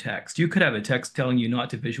same text. You could have a text telling you not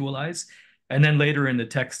to visualize, and then later in the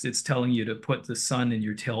text, it's telling you to put the sun in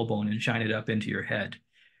your tailbone and shine it up into your head.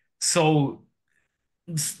 So,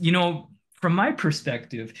 from my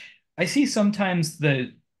perspective, I see sometimes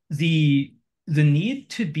the need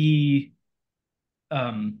to be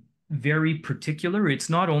very particular. It's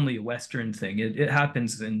not only a Western thing. It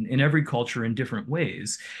happens in every culture in different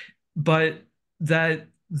ways. But that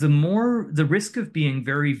the risk of being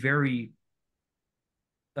very, very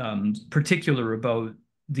particular about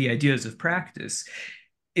the ideas of practice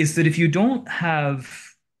is that if you don't have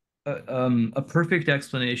a perfect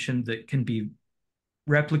explanation that can be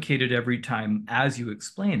replicated every time as you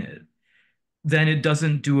explain it, then it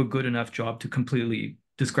doesn't do a good enough job to completely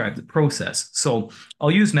describe the process. So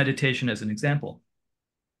I'll use meditation as an example.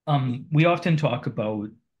 We often talk about,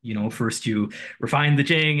 first you refine the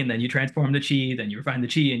Jing and then you transform the Qi, then you refine the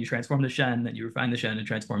Qi and you transform the Shen, then you refine the Shen and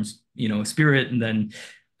transforms, spirit, and then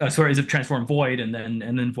it transform void, and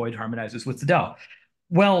then void harmonizes with the Tao.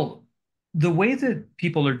 Well, the way that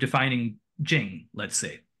people are defining Jing, let's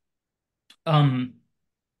say,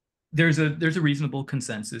 there's a reasonable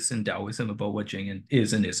consensus in Taoism about what Jing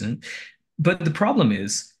is and isn't. But the problem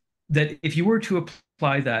is that if you were to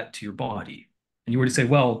apply that to your body and you were to say,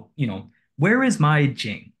 well, where is my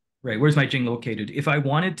Jing, right? Where's my Jing located? If I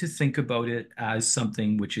wanted to think about it as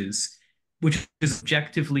something which is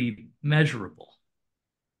objectively measurable,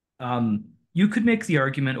 you could make the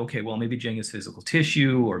argument, okay, well, maybe Jing is physical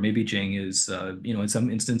tissue, or maybe Jing is, in some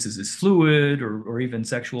instances is fluid or even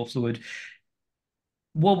sexual fluid.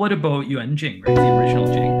 Well, what about Yuan Jing, right? The original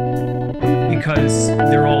Jing, because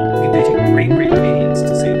they take great pains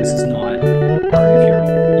to say this is not part of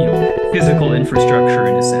your, physical infrastructure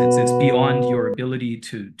in a sense. It's beyond your ability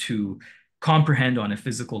to comprehend on a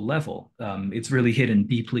physical level. It's really hidden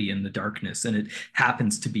deeply in the darkness, and it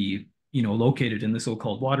happens to be, located in the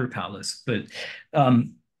so-called water palace. But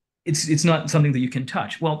um, it's not something that you can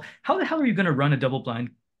touch. Well, how the hell are you going to run a double-blind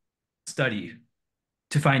study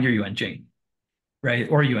to find your Yuan Jing? Right?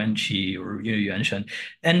 Or Yuan Qi or Yuan Shen.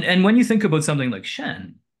 And when you think about something like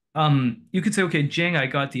Shen, you could say, okay, Jing, I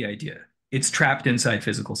got the idea. It's trapped inside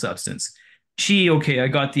physical substance. Qi, okay, I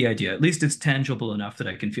got the idea. At least it's tangible enough that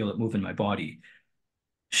I can feel it move in my body.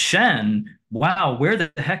 Shen, wow, where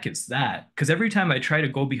the heck is that? Because every time I try to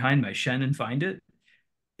go behind my Shen and find it,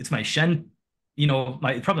 it's my Shen,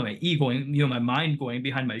 my probably my E going, my mind going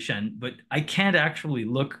behind my Shen, but I can't actually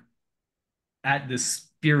look at the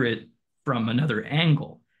spirit from another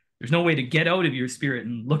angle. There's no way to get out of your spirit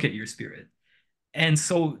and look at your spirit. And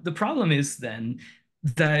so the problem is then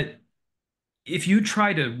that if you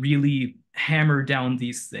try to really hammer down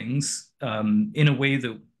these things in a way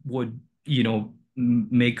that would,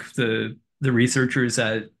 make the researchers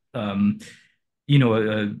at, I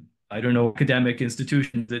don't know, academic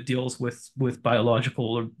institution that deals with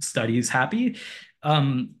biological studies happy,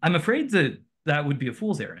 I'm afraid that that would be a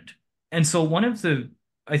fool's errand. And so one of the,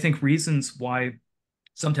 I think, reasons why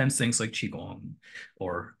sometimes things like Qigong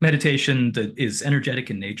or meditation that is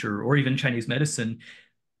energetic in nature, or even Chinese medicine,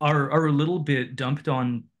 are a little bit dumped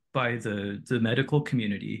on by the medical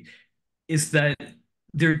community is that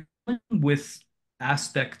they're dealing with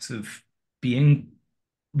aspects of being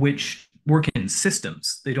which work in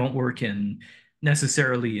systems. They don't work in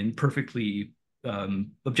necessarily in perfectly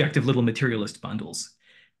objective little materialist bundles.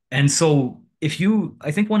 And so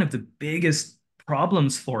I think one of the biggest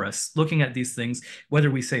problems for us looking at these things,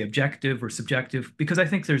 whether we say objective or subjective, because I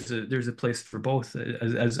think there's a place for both,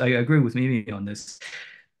 as I agree with Mimi on this.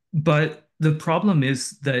 But the problem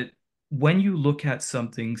is that when you look at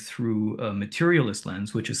something through a materialist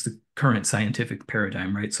lens, which is the current scientific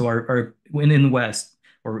paradigm, right? So when in the West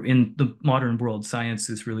or in the modern world, science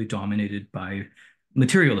is really dominated by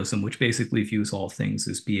materialism, which basically views all things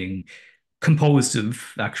as being composed of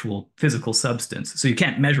actual physical substance. So you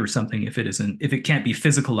can't measure something if it can't be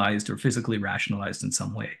physicalized or physically rationalized in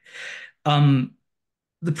some way. Um,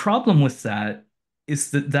 the problem with that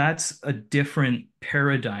is that that's a different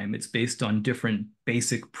paradigm. It's based on different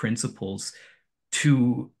basic principles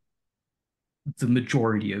to the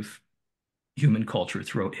majority of human culture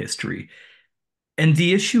throughout history. And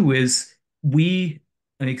the issue is we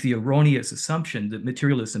make the erroneous assumption that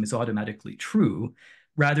materialism is automatically true,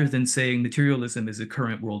 rather than saying materialism is a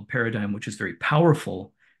current world paradigm, which is very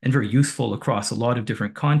powerful and very useful across a lot of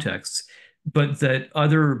different contexts, but that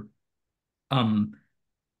other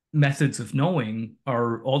methods of knowing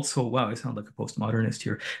are also, wow, I sound like a postmodernist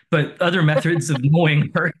here, but other methods of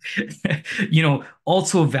knowing are,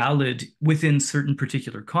 also valid within certain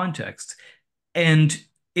particular contexts. And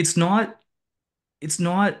it's not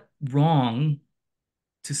wrong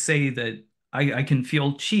to say that I can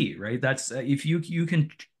feel chi, right? That's if you can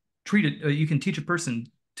treat it, you can teach a person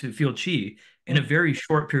to feel chi in a very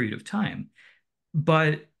short period of time.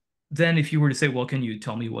 But then if you were to say, well, can you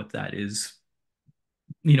tell me what that is,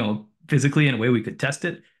 physically in a way we could test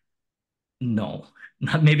it? No.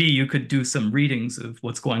 Maybe you could do some readings of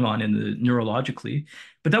what's going on in the neurologically,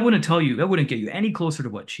 but that wouldn't get you any closer to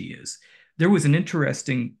what chi is. There was an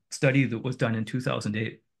interesting study that was done in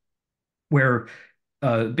 2008 where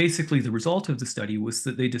basically the result of the study was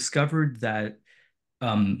that they discovered that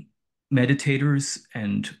meditators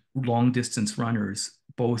and long distance runners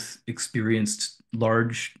both experienced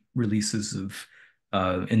large releases of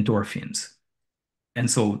endorphins. And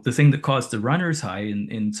so the thing that caused the runner's high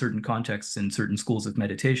in certain contexts, in certain schools of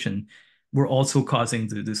meditation, were also causing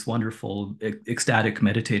this wonderful ecstatic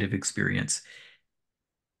meditative experience.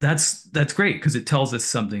 That's great because it tells us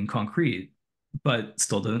something concrete, but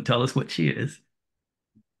still doesn't tell us what she is.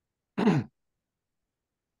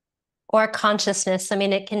 Or consciousness. I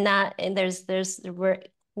mean, it cannot, and we're,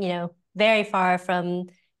 very far from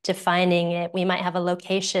defining it. We might have a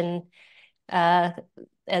location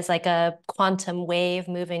as like a quantum wave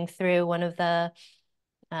moving through one of the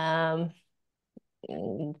brain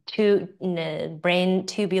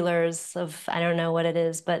tubulars of, I don't know what it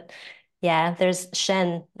is, but yeah, there's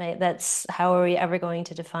Shen, right? That's how are we ever going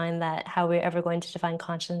to define that? How are we ever going to define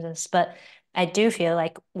consciousness? But I do feel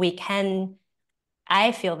like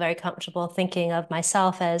I feel very comfortable thinking of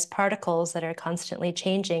myself as particles that are constantly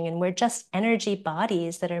changing, and we're just energy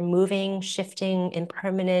bodies that are moving, shifting,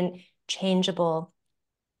 impermanent, changeable.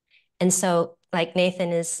 And so, like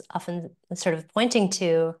Nathan is often sort of pointing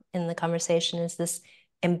to in the conversation, is this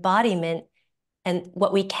embodiment. And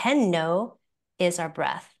what we can know is our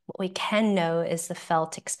breath. What we can know is the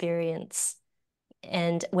felt experience.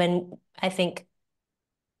 And when I think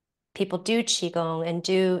people do Qigong and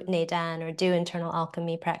do Neidan or do internal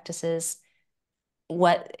alchemy practices,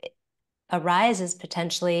 what arises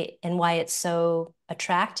potentially and why it's so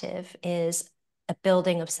attractive is a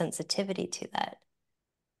building of sensitivity to that.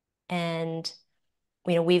 And,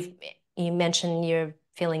 you mentioned you're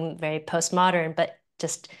feeling very postmodern, but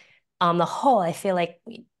just on the whole, I feel like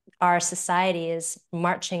our society is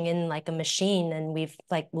marching in like a machine, and we've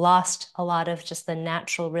like lost a lot of just the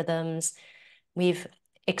natural rhythms. We've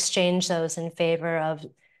exchanged those in favor of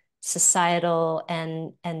societal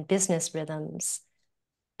and business rhythms.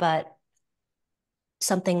 But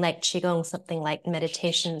something like Qigong, something like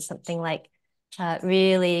meditation, something like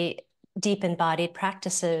really deep embodied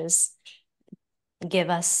practices give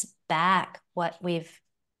us back what we've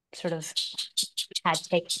sort of had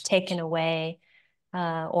taken away,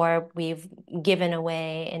 or we've given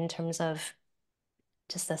away in terms of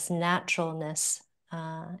just this naturalness,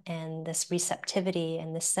 and this receptivity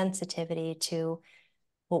and this sensitivity to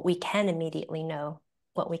what we can immediately know,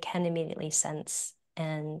 what we can immediately sense,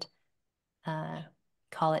 and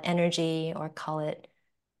call it energy or call it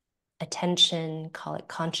attention, call it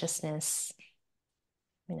consciousness.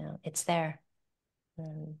 It's there.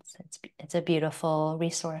 And it's a beautiful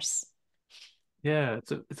resource. Yeah,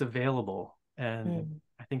 it's available, and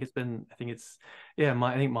I think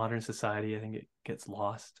modern society, I think it gets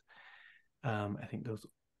lost. I think those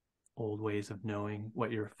old ways of knowing,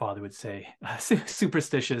 what your father would say,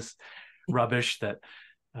 superstitious rubbish that,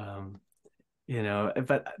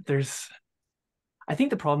 but I think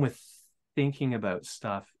the problem with thinking about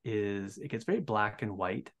stuff is it gets very black and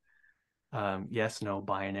white, yes, no,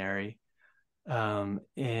 binary, and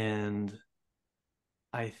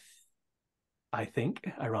I think,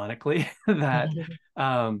 ironically, that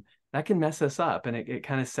that can mess us up, and it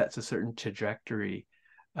kind of sets a certain trajectory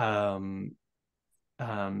that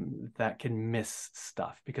can miss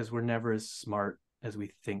stuff, because we're never as smart as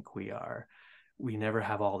we think we are. We never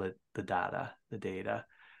have all the data.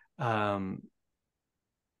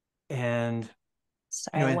 And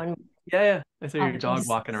sorry, yeah, I saw your dog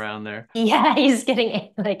walking around there. Yeah, he's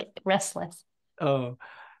getting like restless. Oh,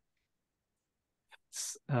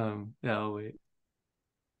 no, wait.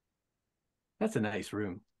 That's a nice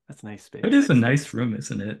room. That's a nice space. It is a nice room,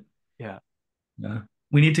 isn't it? Yeah. Yeah.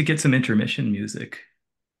 We need to get some intermission music.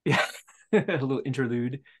 Yeah. A little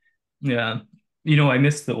interlude. Yeah. I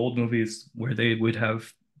miss the old movies where they would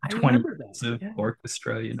have 20 minutes of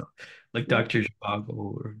orchestra, like Dr. Zhivago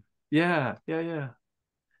or Yeah.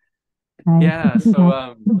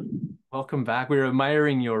 So welcome back. We're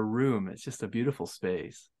admiring your room. It's just a beautiful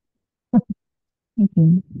space.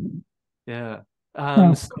 Yeah.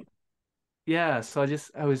 So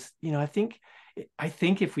I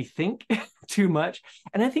think if we think too much,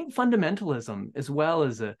 and I think fundamentalism as well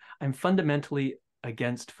as I'm fundamentally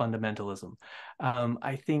against fundamentalism.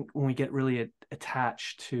 I think when we get really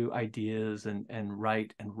attached to ideas and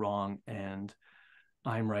right and wrong, and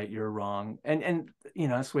I'm right, you're wrong, and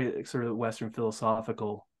that's the way sort of Western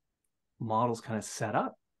philosophical models kind of set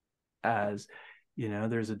up, as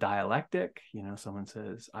there's a dialectic. Someone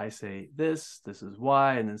says, I say this is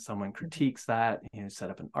why, and then someone critiques that.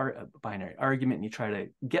 Set up a binary argument, and you try to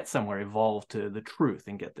get somewhere, evolve to the truth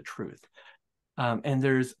and get the truth. And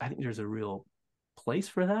I think there's a real place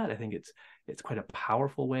for that. I think it's quite a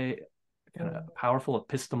powerful way, kind of a powerful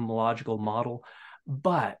epistemological model,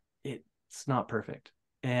 but it's not perfect.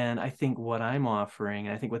 And I think what I'm offering,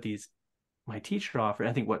 and I think what my teacher offer,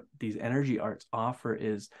 I think what these energy arts offer,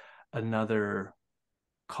 is another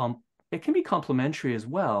it can be complementary as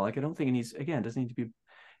well. Like, I don't think it doesn't need to be,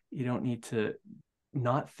 you don't need to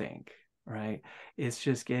not think, right? It's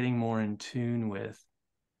just getting more in tune with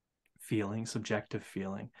feeling, subjective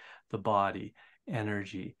feeling, the body,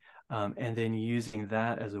 energy, and then using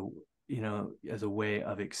that as a way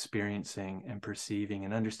of experiencing and perceiving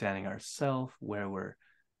and understanding ourselves, where we're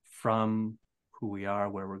from, who we are,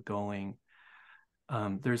 where we're going.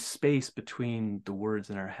 There's space between the words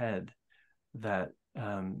in our head that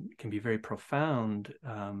can be very profound,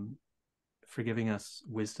 for giving us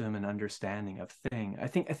wisdom and understanding of thing.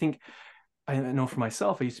 I know for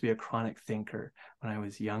myself, I used to be a chronic thinker when I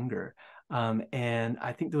was younger, and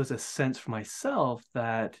I think there was a sense for myself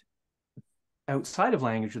that outside of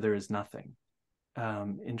language there is nothing,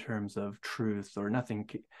 in terms of truth, or nothing.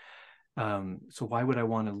 So why would I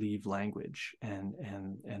want to leave language and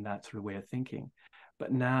that sort of way of thinking?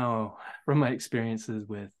 But now, from my experiences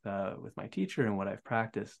with my teacher and what I've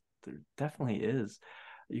practiced, there definitely is.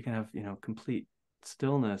 You can have, you know, complete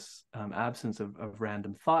stillness, absence of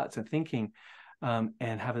random thoughts and thinking, and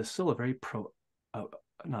have a still a very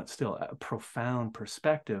not still a profound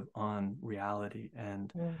perspective on reality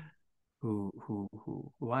and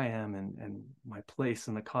who I am and my place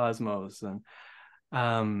in the cosmos. And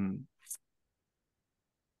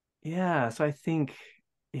yeah, so I think,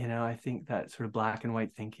 you know, I think that sort of black and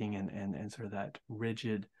white thinking and sort of that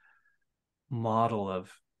rigid model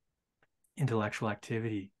of intellectual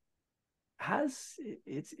activity has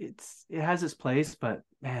it has its place, but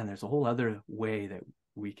man, there's a whole other way that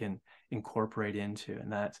we can incorporate into,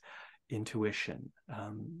 and that's intuition,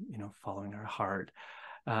 you know, following our heart.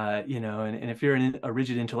 You know, and if you're a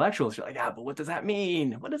rigid intellectualist, you're like, yeah, but what does that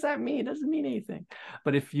mean? What does that mean? It doesn't mean anything.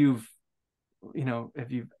 But if you've, you know,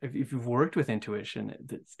 if you've worked with intuition,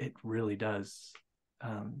 it really does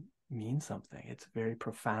mean something. It's a very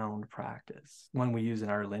profound practice, one we use in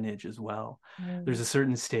our lineage as well. There's a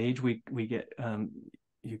certain stage we get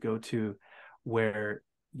you go to where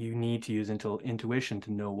you need to use intuition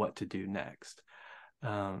to know what to do next.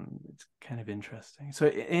 It's kind of interesting. So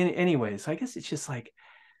anyways, I guess it's just like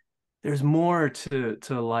there's more to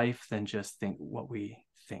life than just what we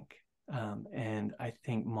think. And I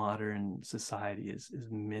think modern society is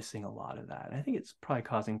missing a lot of that. I think it's probably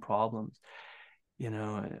causing problems. You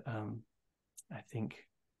know, I think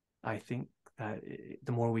that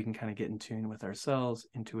the more we can kind of get in tune with ourselves,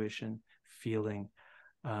 intuition, feeling,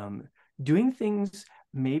 doing things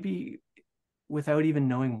maybe without even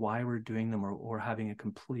knowing why we're doing them, or having a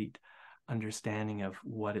complete understanding of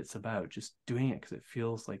what it's about, just doing it because it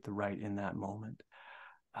feels like the right in that moment.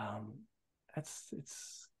 I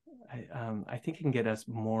think it can get us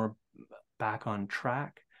more back on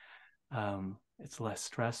track. It's less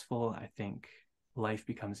stressful. I think life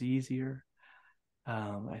becomes easier.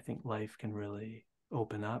 I think life can really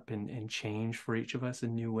open up and change for each of us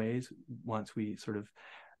in new ways once we sort of,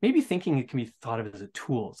 maybe thinking it can be thought of as a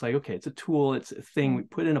tool. It's like, okay, it's a tool, it's a thing we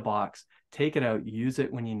put in a box, take it out, use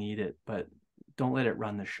it when you need it, but don't let it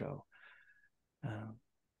run the show.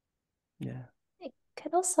 Yeah. It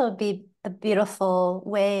could also be a beautiful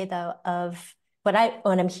way, though, of what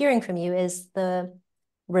I'm hearing from you is the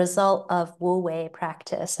result of Wu Wei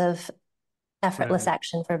practice, of effortless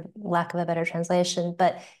action, for lack of a better translation,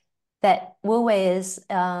 but that Wu Wei is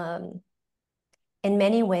in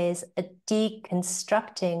many ways a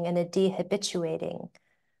deconstructing and a dehabituating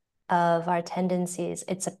of our tendencies.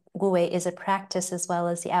 Wu Wei is a practice as well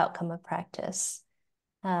as the outcome of practice.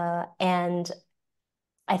 And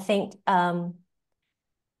I think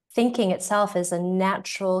thinking itself is a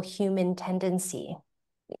natural human tendency.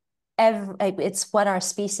 It's what our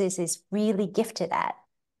species is really gifted at.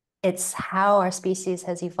 It's how our species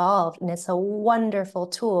has evolved, and it's a wonderful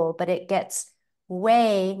tool, but it gets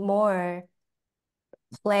way more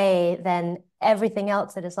play than everything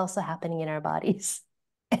else that is also happening in our bodies.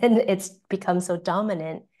 And it's become so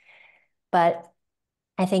dominant. But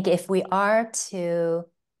I think if we are to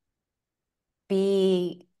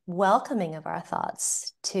be welcoming of our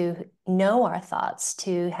thoughts, to know our thoughts,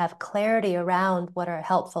 to have clarity around what are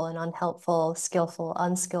helpful and unhelpful, skillful,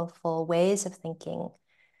 unskillful ways of thinking,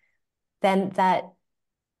 then that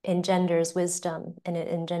engenders wisdom and it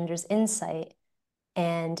engenders insight.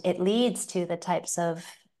 And it leads to the types of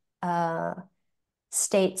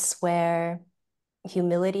states where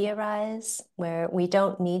humility arise, where we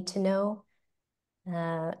don't need to know.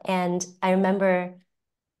 And I remember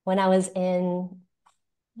when I was in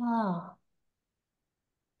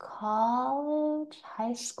college,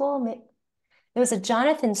 high school, it was a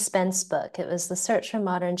Jonathan Spence book. It was The Search for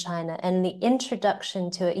Modern China. And the introduction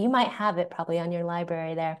to it, you might have it probably on your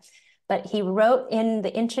library there, but he wrote in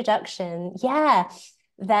the introduction,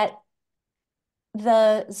 that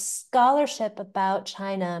the scholarship about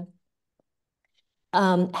China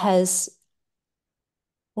has,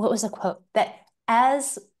 what was the quote? That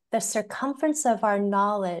as the circumference of our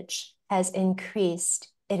knowledge has increased,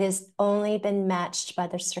 it has only been matched by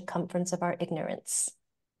the circumference of our ignorance.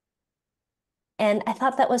 And I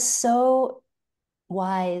thought that was so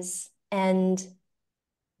wise and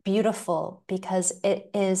beautiful, because it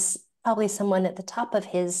is probably someone at the top of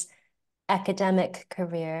his academic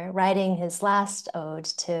career, writing his last ode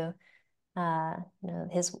to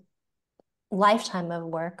his lifetime of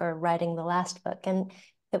work, or writing the last book. And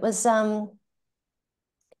it was the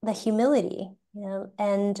humility,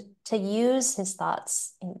 and to use his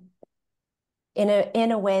thoughts in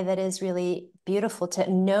a way that is really beautiful to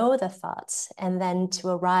know the thoughts and then to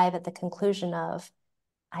arrive at the conclusion of,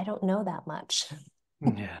 I don't know that much.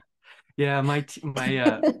 Yeah. Yeah, my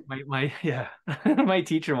yeah, my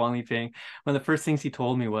teacher Wang Liping, one of the first things he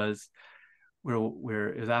told me was it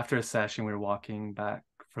was after a session, we were walking back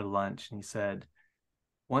for lunch, and he said,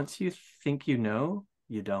 once you think you know,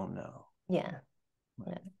 you don't know. Yeah.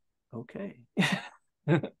 Like, okay.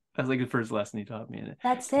 That's like the first lesson he taught me, and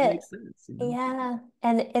That's it it. makes sense, you know? Yeah.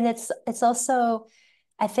 And it's also,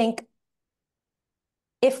 I think,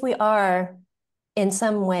 if we are in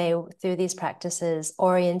some way through these practices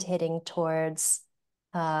orientating towards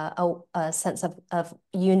a sense of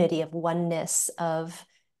unity, of oneness, of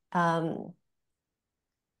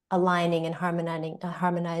aligning and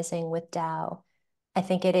harmonizing with Tao, I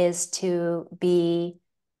think it is to be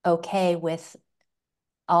okay with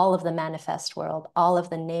all of the manifest world, all of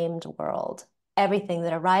the named world, everything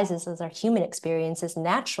that arises as our human experience is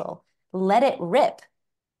natural. Let it rip,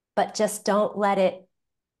 but just don't let it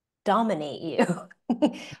dominate you.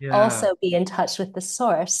 Yeah. Also be in touch with the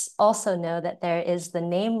source. Also know that there is the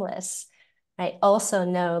nameless, right? Also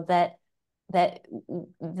know that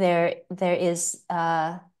there is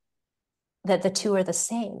that the two are the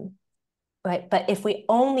same, right? But if we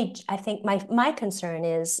only, I think my concern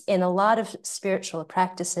is in a lot of spiritual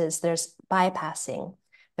practices, there's bypassing.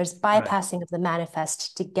 There's Right. bypassing of the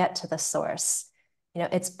manifest to get to the source. You know,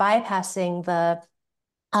 it's bypassing the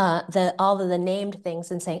all of the named things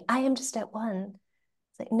and saying, I am just at one.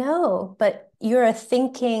 It's like, no, but you're a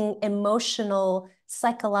thinking, emotional,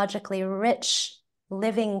 psychologically rich,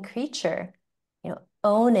 living creature. You know,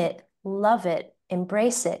 own it, love it,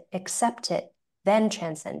 embrace it, accept it, then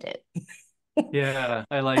transcend it. Yeah,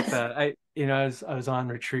 I like that. I was on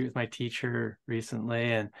retreat with my teacher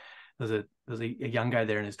recently, and there was a young guy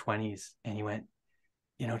there in his 20s, and he went,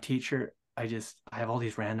 teacher, I have all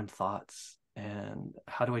these random thoughts, and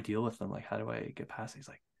how do I deal with them? Like, how do I get past it? He's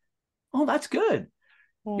like, oh, that's good.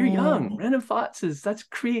 You're young. Mm. Random thoughts that's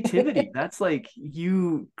creativity. That's like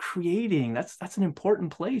you creating. That's an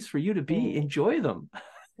important place for you to be. Mm. Enjoy them.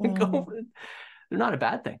 Go. Mm. They're not a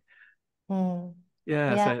bad thing. Mm.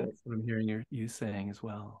 Yeah, Yeah. so that's what I'm hearing you saying as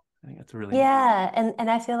well. I think that's really Yeah,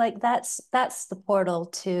 and I feel like that's the portal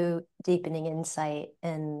to deepening insight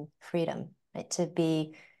and freedom, right? To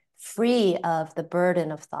be free of the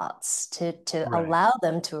burden of thoughts, to right. allow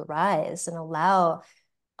them to arise and allow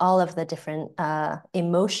all of the different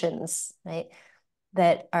emotions, right?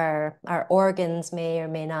 That our organs may or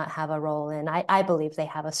may not have a role in. I believe they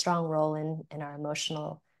have a strong role in our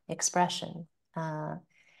emotional expression. Yeah.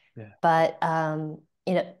 But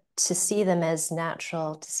you know, to see them as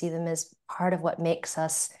natural, to see them as part of what makes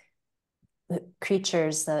us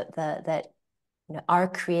creatures that are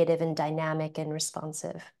creative and dynamic and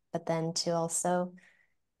responsive, but then to also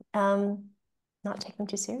um, not take them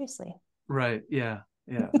too seriously. Right. Yeah.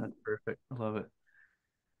 Yeah. That's perfect. I love it.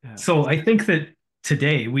 Yeah. So I think that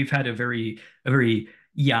today we've had a very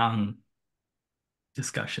young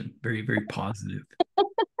discussion, very positive.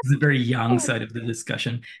 It's a very young side of the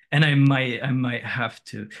discussion. And I might have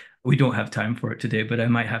to, we don't have time for it today, but I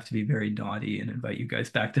might have to be very naughty and invite you guys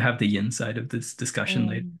back to have the yin side of this discussion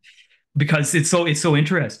later. Mm. Because it's so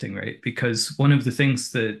interesting, right? Because one of the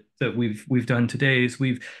things that we've done today is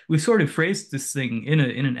we've sort of phrased this thing in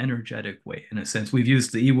an energetic way, in a sense. We've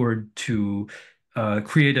used the E word to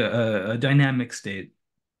create a dynamic state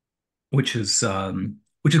which is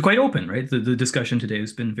quite open, right? The discussion today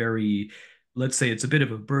has been very, let's say it's a bit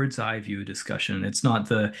of a bird's eye view discussion. It's not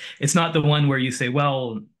the one where you say,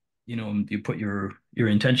 well, you put your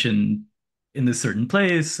intention in this certain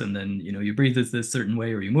place, and then you breathe this certain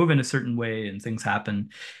way, or you move in a certain way, and things happen.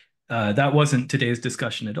 That wasn't today's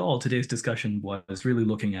discussion at all. Today's discussion was really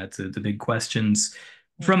looking at the big questions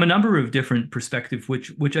from a number of different perspectives,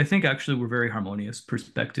 which I think actually were very harmonious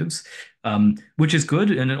perspectives, which is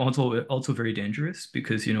good and also very dangerous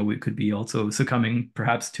because we could be also succumbing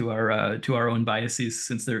perhaps to our own biases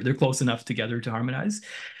since they're close enough together to harmonize.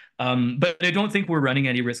 But I don't think we're running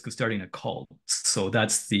any risk of starting a cult, so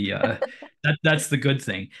that's the good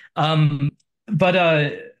thing. But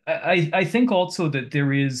I think also that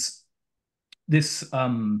there is this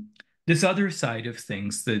other side of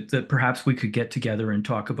things that perhaps we could get together and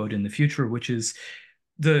talk about in the future, which is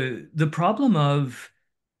the problem of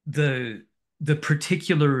the the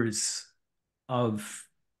particulars of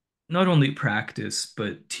not only practice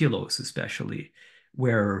but telos especially,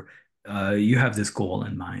 where you have this goal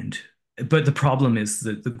in mind. But the problem is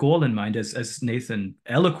that the goal in mind, as Nathan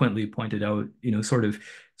eloquently pointed out, sort of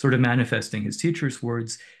manifesting his teacher's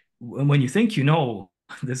words, when you think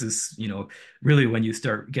this is really when you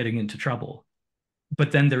start getting into trouble.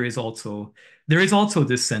 but then there is also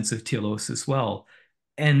this sense of telos as well.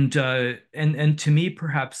 And to me,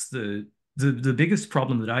 perhaps the biggest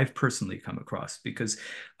problem that I've personally come across, because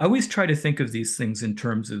I always try to think of these things in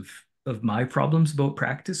terms of my problems about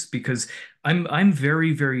practice, because I'm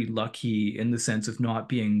very, very lucky in the sense of not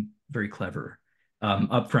being very clever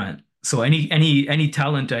upfront. So any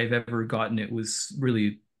talent I've ever gotten, it was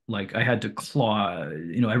really like I had to claw,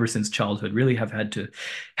 ever since childhood, really have had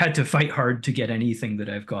to fight hard to get anything that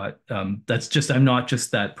I've got. That's just I'm not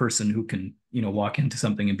just that person who can, walk into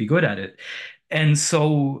something and be good at it. And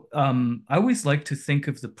so I always like to think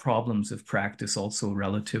of the problems of practice also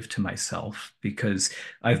relative to myself, because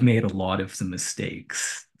I've made a lot of the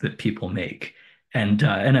mistakes that people make. And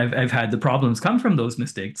I've had the problems come from those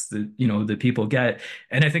mistakes that people get.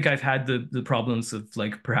 And I think I've had the problems of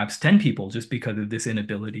like perhaps 10 people just because of this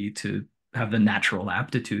inability to have the natural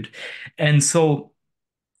aptitude. And so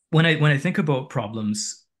when I think about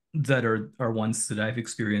problems that are ones that I've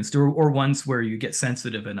experienced, or ones where you get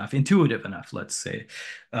sensitive enough, intuitive enough, let's say,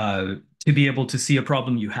 to be able to see a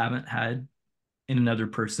problem you haven't had in another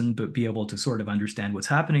person, but be able to sort of understand what's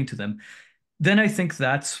happening to them, then I think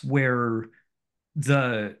that's where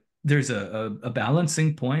there's a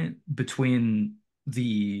balancing point between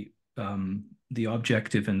the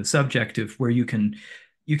objective and the subjective, where you can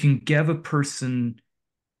give a person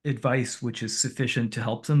advice which is sufficient to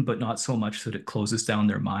help them, but not so much that it closes down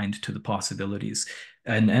their mind to the possibilities.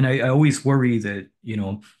 And I always worry that,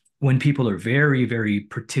 when people are very, very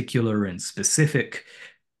particular and specific,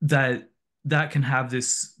 that that can have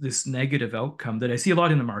this negative outcome that I see a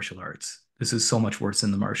lot in the martial arts. This is so much worse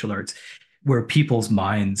in the martial arts, where people's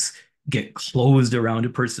minds get closed around a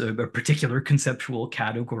particular conceptual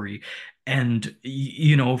category. And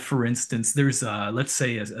for instance, there's let's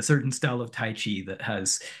say a certain style of Tai Chi that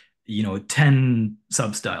has 10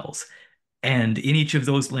 substyles. And in each of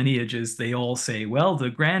those lineages, they all say, well, the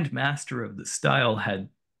grand master of the style had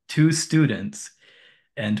two students,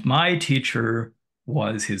 and my teacher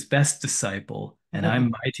was his best disciple, and I'm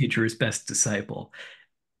my teacher's best disciple.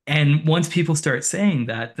 And once people start saying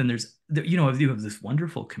that, then you have this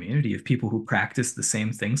wonderful community of people who practice the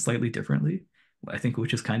same thing slightly differently, I think,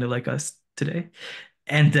 which is kind of like us today.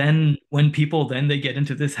 And then when people then they get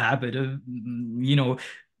into this habit of,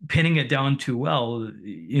 pinning it down too well,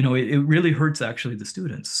 it really hurts actually the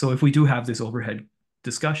students. So if we do have this overhead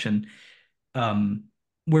discussion, um,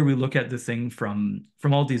 where we look at the thing from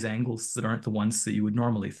all these angles that aren't the ones that you would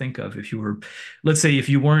normally think of, if you were, let's say, if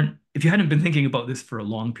you hadn't been thinking about this for a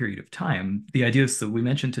long period of time, the ideas that we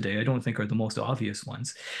mentioned today, I don't think are the most obvious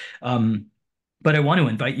ones. Um, but I want to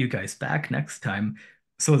invite you guys back next time,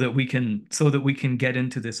 so that we can get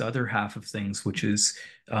into this other half of things, which is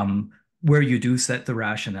where you do set the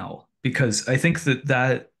rationale, because I think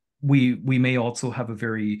that we may also have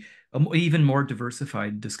even more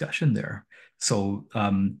diversified discussion there. So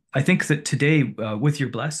I think that today, with your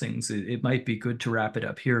blessings, it might be good to wrap it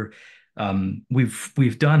up here.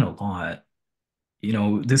 We've done a lot.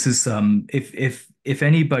 This is if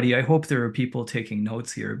anybody, I hope there are people taking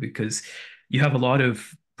notes here, because you have a lot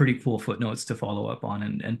of pretty cool footnotes to follow up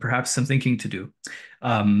on, and perhaps some thinking to do.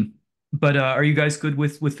 But are you guys good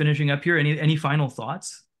with finishing up here? Any final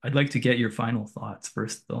thoughts? I'd like to get your final thoughts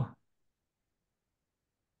first, though.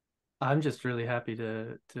 I'm just really happy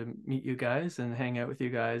to meet you guys and hang out with you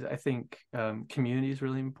guys. I think community is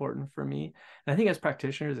really important for me. And I think as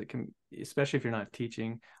practitioners, it can, especially if you're not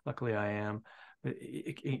teaching, luckily I am, but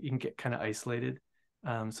you can get kind of isolated.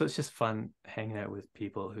 So it's just fun hanging out with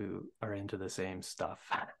people who are into the same stuff,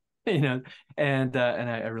 and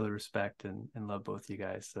I really respect and love both you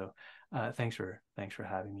guys. So thanks for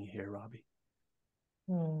having me here, Robbie.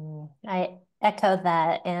 I echo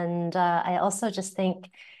that. And I also just think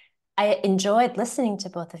I enjoyed listening to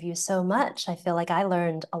both of you so much. I feel like I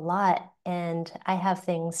learned a lot, and I have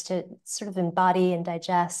things to sort of embody and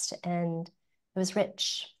digest, and it was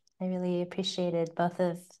rich. I really appreciated both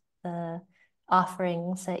of the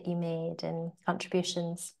offerings that you made and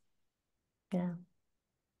contributions. Yeah.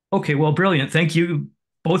 Okay, well, brilliant. Thank you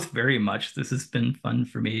both very much. This has been fun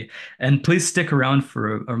for me. And please stick around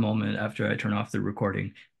for a moment after I turn off the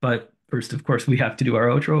recording. But first, of course, we have to do our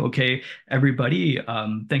outro. Okay, everybody,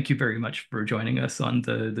 thank you very much for joining us on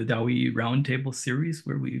the DAOI Roundtable series,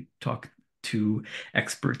 where we talk to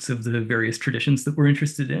experts of the various traditions that we're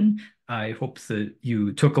interested in. I hope that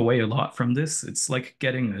you took away a lot from this. It's like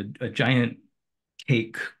getting a giant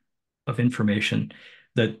cake of information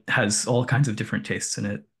that has all kinds of different tastes in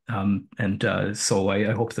it. So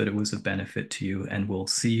I hope that it was of benefit to you, and we'll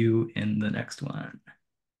see you in the next one.